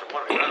had for lunch. I'm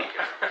wondering. I don't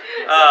care.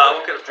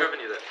 What could have driven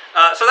you there?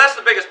 So that's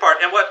the biggest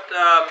part. And what.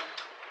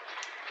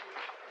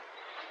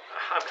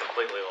 I'm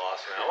completely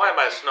lost now. Why am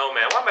I a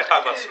snowman? Why am I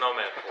talking about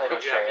snowman?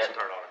 Plato's chariot.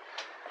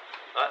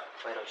 What?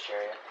 Plato's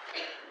chariot.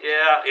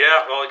 Yeah,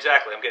 well,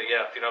 exactly.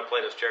 If you know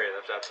Plato's chariot,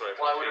 that's absolutely.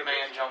 Why would a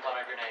man jump on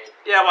a grenade?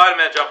 Yeah, why would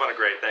a man jump on a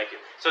grenade? Thank you.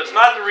 So it's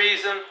not the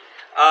reason,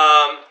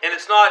 and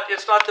it's not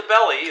the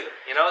belly either.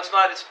 You know, it's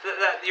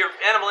that your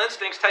animal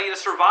instincts tell you to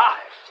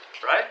survive,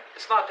 right?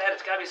 It's not that.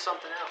 It's got to be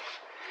something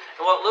else.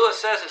 And what Lewis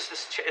says is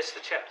it's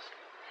the chest.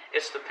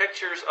 It's the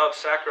pictures of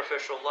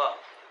sacrificial love.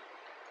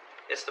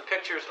 It's the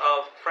pictures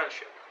of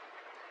friendship.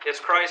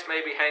 It's Christ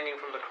maybe hanging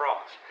from the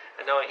cross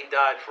and knowing He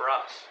died for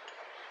us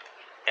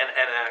and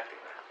enacting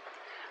that.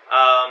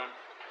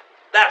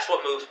 That's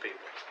what moves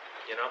people,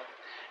 you know.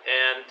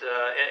 And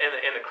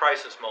in the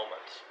crisis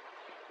moments,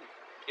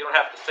 you don't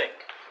have to think.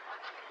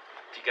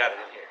 You got it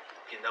in here.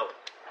 You know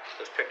it.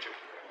 Those pictures.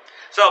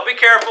 So be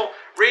careful.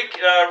 Be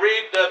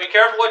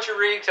careful what you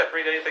read, except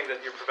read anything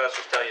that your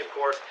professors tell you, of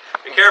course.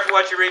 Be careful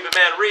what you read, but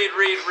man, read,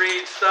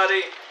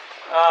 study.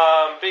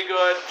 Be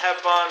good, have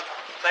fun.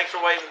 Thanks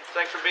for waiting.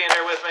 Thanks for being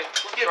here with me.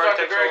 We'll give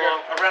Dr. Gregg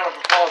a round of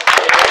applause.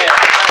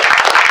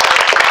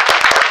 Yeah.